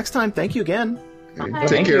you guys next time. Thank you again.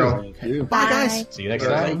 Take care. Bye, guys. See you next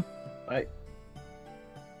time.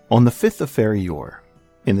 On the 5th of Faerie Yor,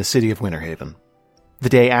 in the city of Winterhaven, the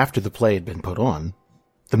day after the play had been put on,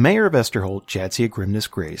 the mayor of Esterholt, Jadzia Grimness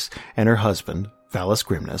Grace, and her husband, Valis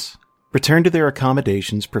Grimness, returned to their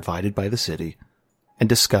accommodations provided by the city and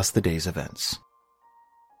discussed the day's events.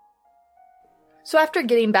 So after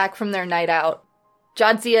getting back from their night out,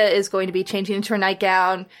 Jadzia is going to be changing into her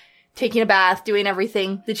nightgown, taking a bath, doing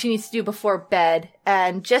everything that she needs to do before bed,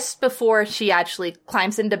 and just before she actually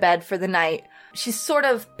climbs into bed for the night, she's sort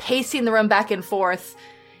of pacing the room back and forth.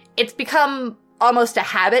 It's become almost a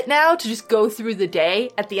habit now to just go through the day.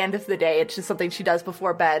 At the end of the day, it's just something she does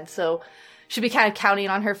before bed, so she'll be kind of counting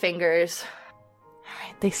on her fingers.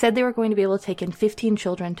 Alright, they said they were going to be able to take in 15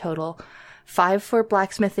 children total, 5 for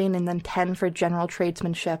blacksmithing and then 10 for general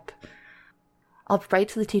tradesmanship. I'll write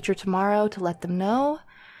to the teacher tomorrow to let them know.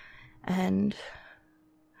 And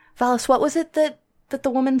Valis, what was it that the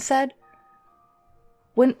woman said?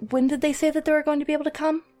 When did they say that they were going to be able to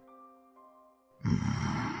come?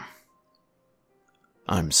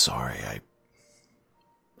 I'm sorry,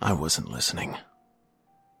 I wasn't listening.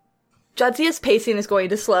 Jadzia's pacing is going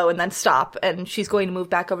to slow and then stop, and she's going to move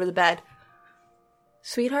back over the bed.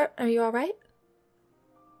 Sweetheart, are you alright?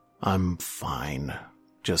 I'm fine.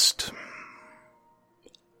 Just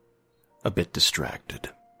a bit distracted.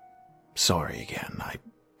 Sorry again. I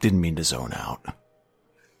didn't mean to zone out.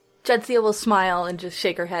 Jadzia will smile and just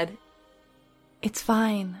shake her head. It's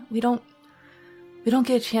fine. We don't get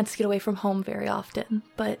a chance to get away from home very often,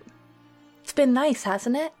 but it's been nice,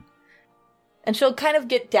 hasn't it? And she'll kind of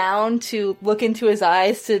get down to look into his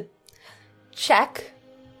eyes to check,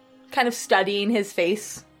 kind of studying his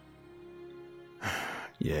face.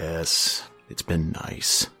 Yes, it's been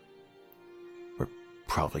nice. We're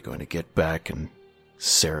probably going to get back, and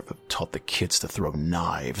Seraph taught the kids to throw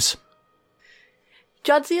knives.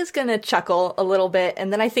 Jadzia's gonna chuckle a little bit,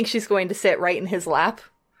 and then I think she's going to sit right in his lap.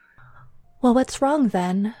 Well, what's wrong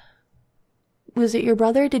then? Was it your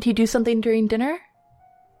brother? Did he do something during dinner?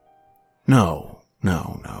 No.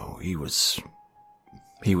 He was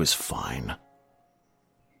fine.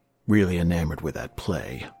 Really enamored with that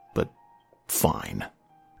play, but fine.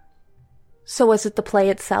 So was it the play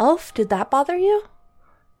itself? Did that bother you?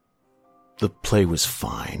 The play was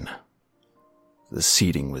fine. The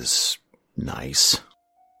seating was nice.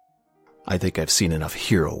 I think I've seen enough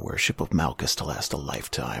hero worship of Malchus to last a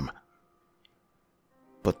lifetime.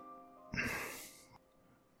 But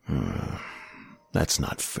that's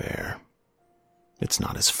not fair. It's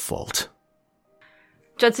not his fault.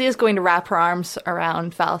 Jadzia is going to wrap her arms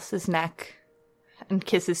around Valus's neck and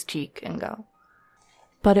kiss his cheek and go,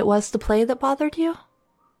 but it was the play that bothered you?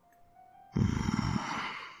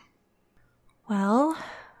 Well,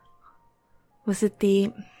 was it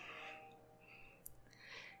the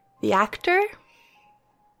actor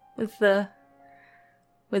with the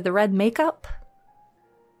red makeup?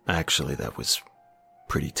 Actually, that was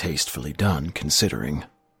pretty tastefully done, considering.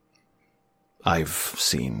 I've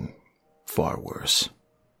seen far worse.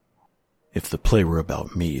 If the play were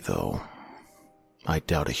about me, though, I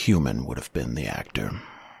doubt a human would have been the actor.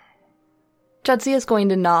 Jadzia is going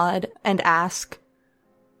to nod and ask,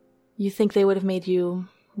 you think they would have made you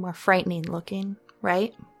more frightening looking,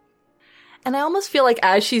 right? And I almost feel like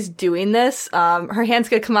as she's doing this, her hand's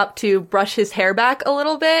going to come up to brush his hair back a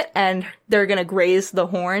little bit, and they're going to graze the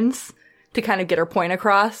horns to kind of get her point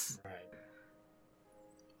across.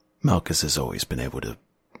 Malchus has always been able to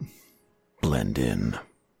blend in.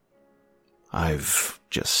 I've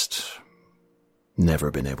just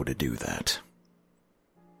never been able to do that.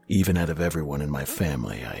 Even out of everyone in my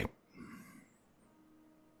family,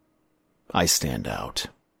 I stand out.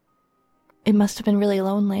 It must have been really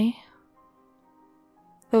lonely.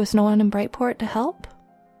 There was no one in Brightport to help?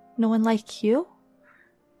 No one like you?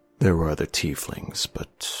 There were other tieflings,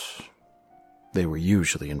 but they were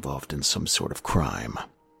usually involved in some sort of crime.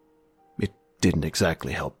 It didn't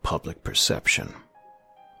exactly help public perception.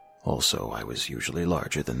 Also, I was usually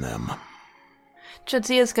larger than them.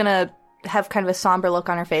 Jadzia's gonna have kind of a somber look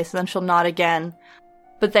on her face, and then she'll nod again,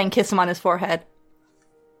 but then kiss him on his forehead.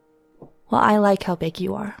 Well, I like how big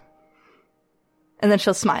you are. And then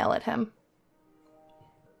she'll smile at him.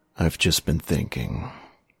 I've just been thinking,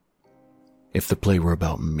 if the play were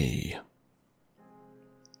about me,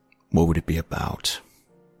 what would it be about?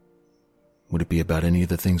 Would it be about any of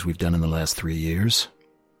the things we've done in the last 3 years?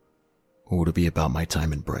 Or would it be about my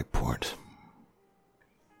time in Brightport?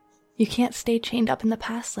 You can't stay chained up in the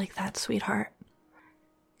past like that, sweetheart.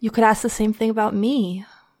 You could ask the same thing about me.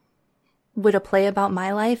 Would a play about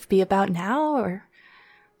my life be about now or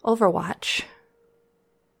Overwatch?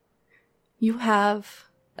 You have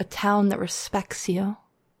a town that respects you.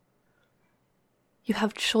 You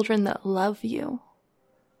have children that love you.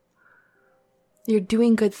 You're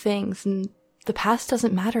doing good things, and the past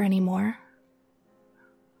doesn't matter anymore.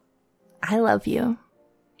 I love you.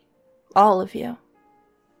 All of you.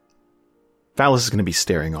 Valus is going to be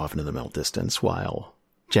staring off into the middle distance while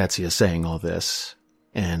Jadzia is saying all this,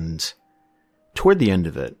 and toward the end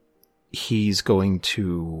of it, he's going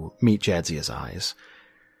to meet Jadzia's eyes,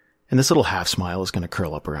 and this little half smile is going to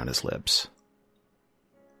curl up around his lips.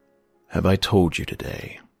 Have I told you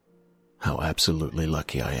today how absolutely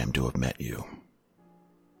lucky I am to have met you?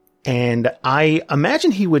 And I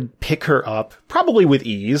imagine he would pick her up, probably with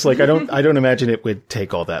ease. Like, I don't imagine it would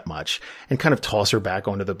take all that much, and kind of toss her back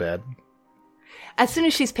onto the bed. As soon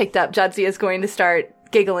as she's picked up, Jadzia is going to start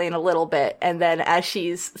giggling a little bit, and then as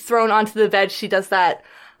she's thrown onto the bed, she does that,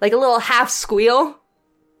 like a little half squeal.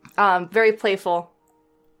 Very playful.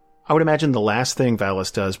 I would imagine the last thing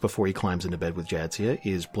Valus does before he climbs into bed with Jadzia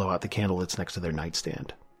is blow out the candle that's next to their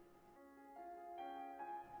nightstand.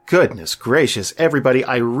 Goodness gracious, everybody.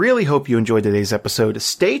 I really hope you enjoyed today's episode.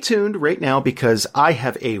 Stay tuned right now because I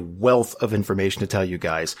have a wealth of information to tell you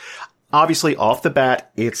guys. Obviously, off the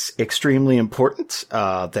bat, it's extremely important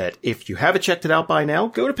that if you haven't checked it out by now,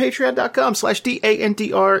 go to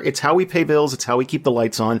patreon.com/DANDR. It's how we pay bills. It's how we keep the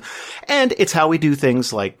lights on. And it's how we do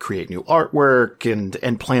things like create new artwork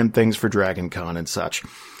and plan things for DragonCon and such.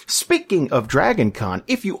 Speaking of DragonCon,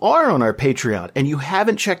 if you are on our Patreon and you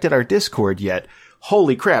haven't checked out our Discord yet,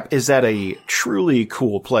 holy crap, is that a truly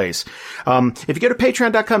cool place. If you go to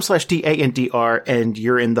patreon.com/DANDR and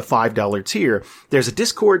you're in the $5 tier, there's a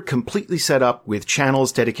Discord completely set up with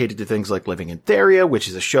channels dedicated to things like Living in Theria, which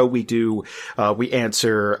is a show we do. We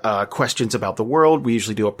answer questions about the world. We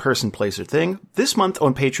usually do a person, place, or thing. This month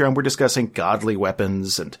on Patreon, we're discussing godly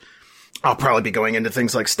weapons and I'll probably be going into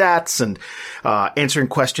things like stats and answering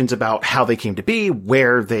questions about how they came to be,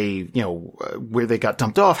 where they got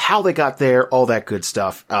dumped off, how they got there, all that good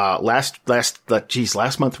stuff. Last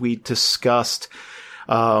month we discussed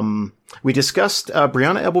Brianna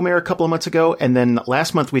Ebelmare a couple of months ago, and then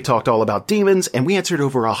last month we talked all about demons, and we answered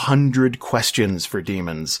over 100 questions for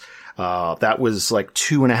demons. That was like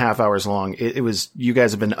 2.5 hours long. It was, you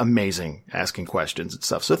guys have been amazing asking questions and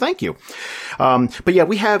stuff. So thank you. But yeah,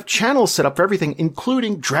 we have channels set up for everything,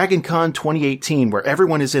 including DragonCon 2018, where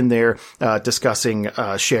everyone is in there, discussing,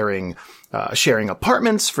 sharing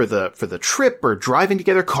apartments for the trip or driving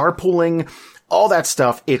together, carpooling, all that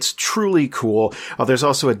stuff. It's truly cool. There's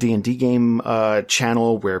also a D&D game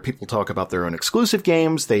channel where people talk about their own exclusive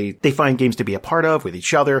games. They find games to be a part of with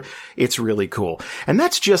each other. It's really cool. And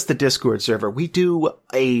that's just the Discord server. We do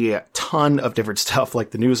a ton of different stuff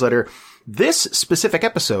like the newsletter. This specific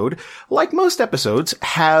episode, like most episodes,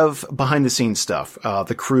 have behind the scenes stuff.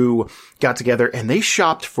 The crew got together and they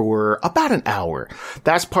shopped for about an hour.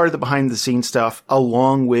 That's part of the behind the scenes stuff,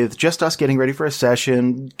 along with just us getting ready for a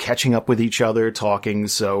session, catching up with each other, talking.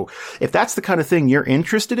 So if that's the kind of thing you're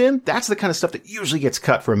interested in, that's the kind of stuff that usually gets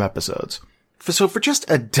cut from episodes. So for just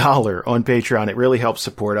 $1 on Patreon, it really helps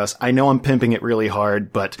support us. I know I'm pimping it really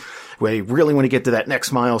hard, but we really want to get to that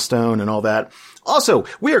next milestone and all that. Also,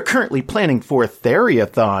 we are currently planning for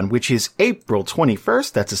Theriathon, which is April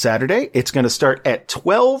 21st. That's a Saturday. It's going to start at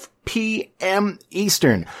 12 p.m.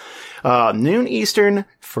 Eastern. Noon Eastern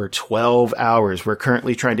for 12 hours. We're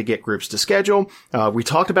currently trying to get groups to schedule. We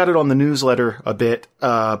talked about it on the newsletter a bit,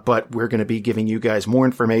 but we're going to be giving you guys more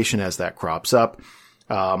information as that crops up.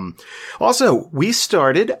 Also, we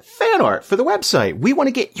started fan art for the website. We want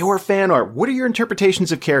to get your fan art. What are your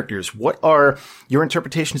interpretations of characters? What are your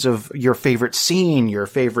interpretations of your favorite scene, your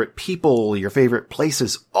favorite people, your favorite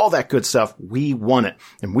places, all that good stuff? We want it.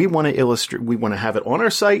 And we want to illustrate, we want to have it on our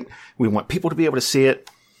site. We want people to be able to see it.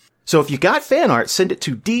 So if you got fan art, send it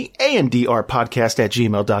to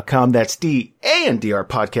dandrpodcast@gmail.com. That's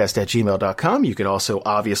dandrpodcast@gmail.com. You can also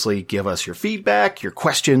obviously give us your feedback, your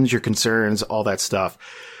questions, your concerns, all that stuff.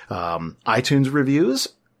 iTunes reviews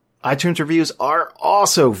are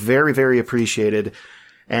also very, very appreciated.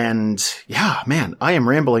 And yeah, man, I am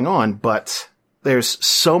rambling on, but there's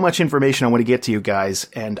so much information I want to get to you guys.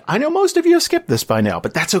 And I know most of you have skipped this by now,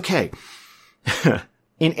 but that's okay.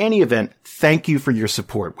 In any event, thank you for your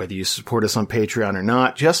support. Whether you support us on Patreon or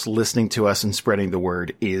not, just listening to us and spreading the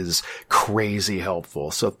word is crazy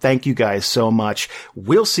helpful. So thank you guys so much.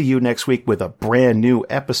 We'll see you next week with a brand new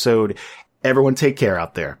episode. Everyone take care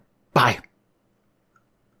out there. Bye.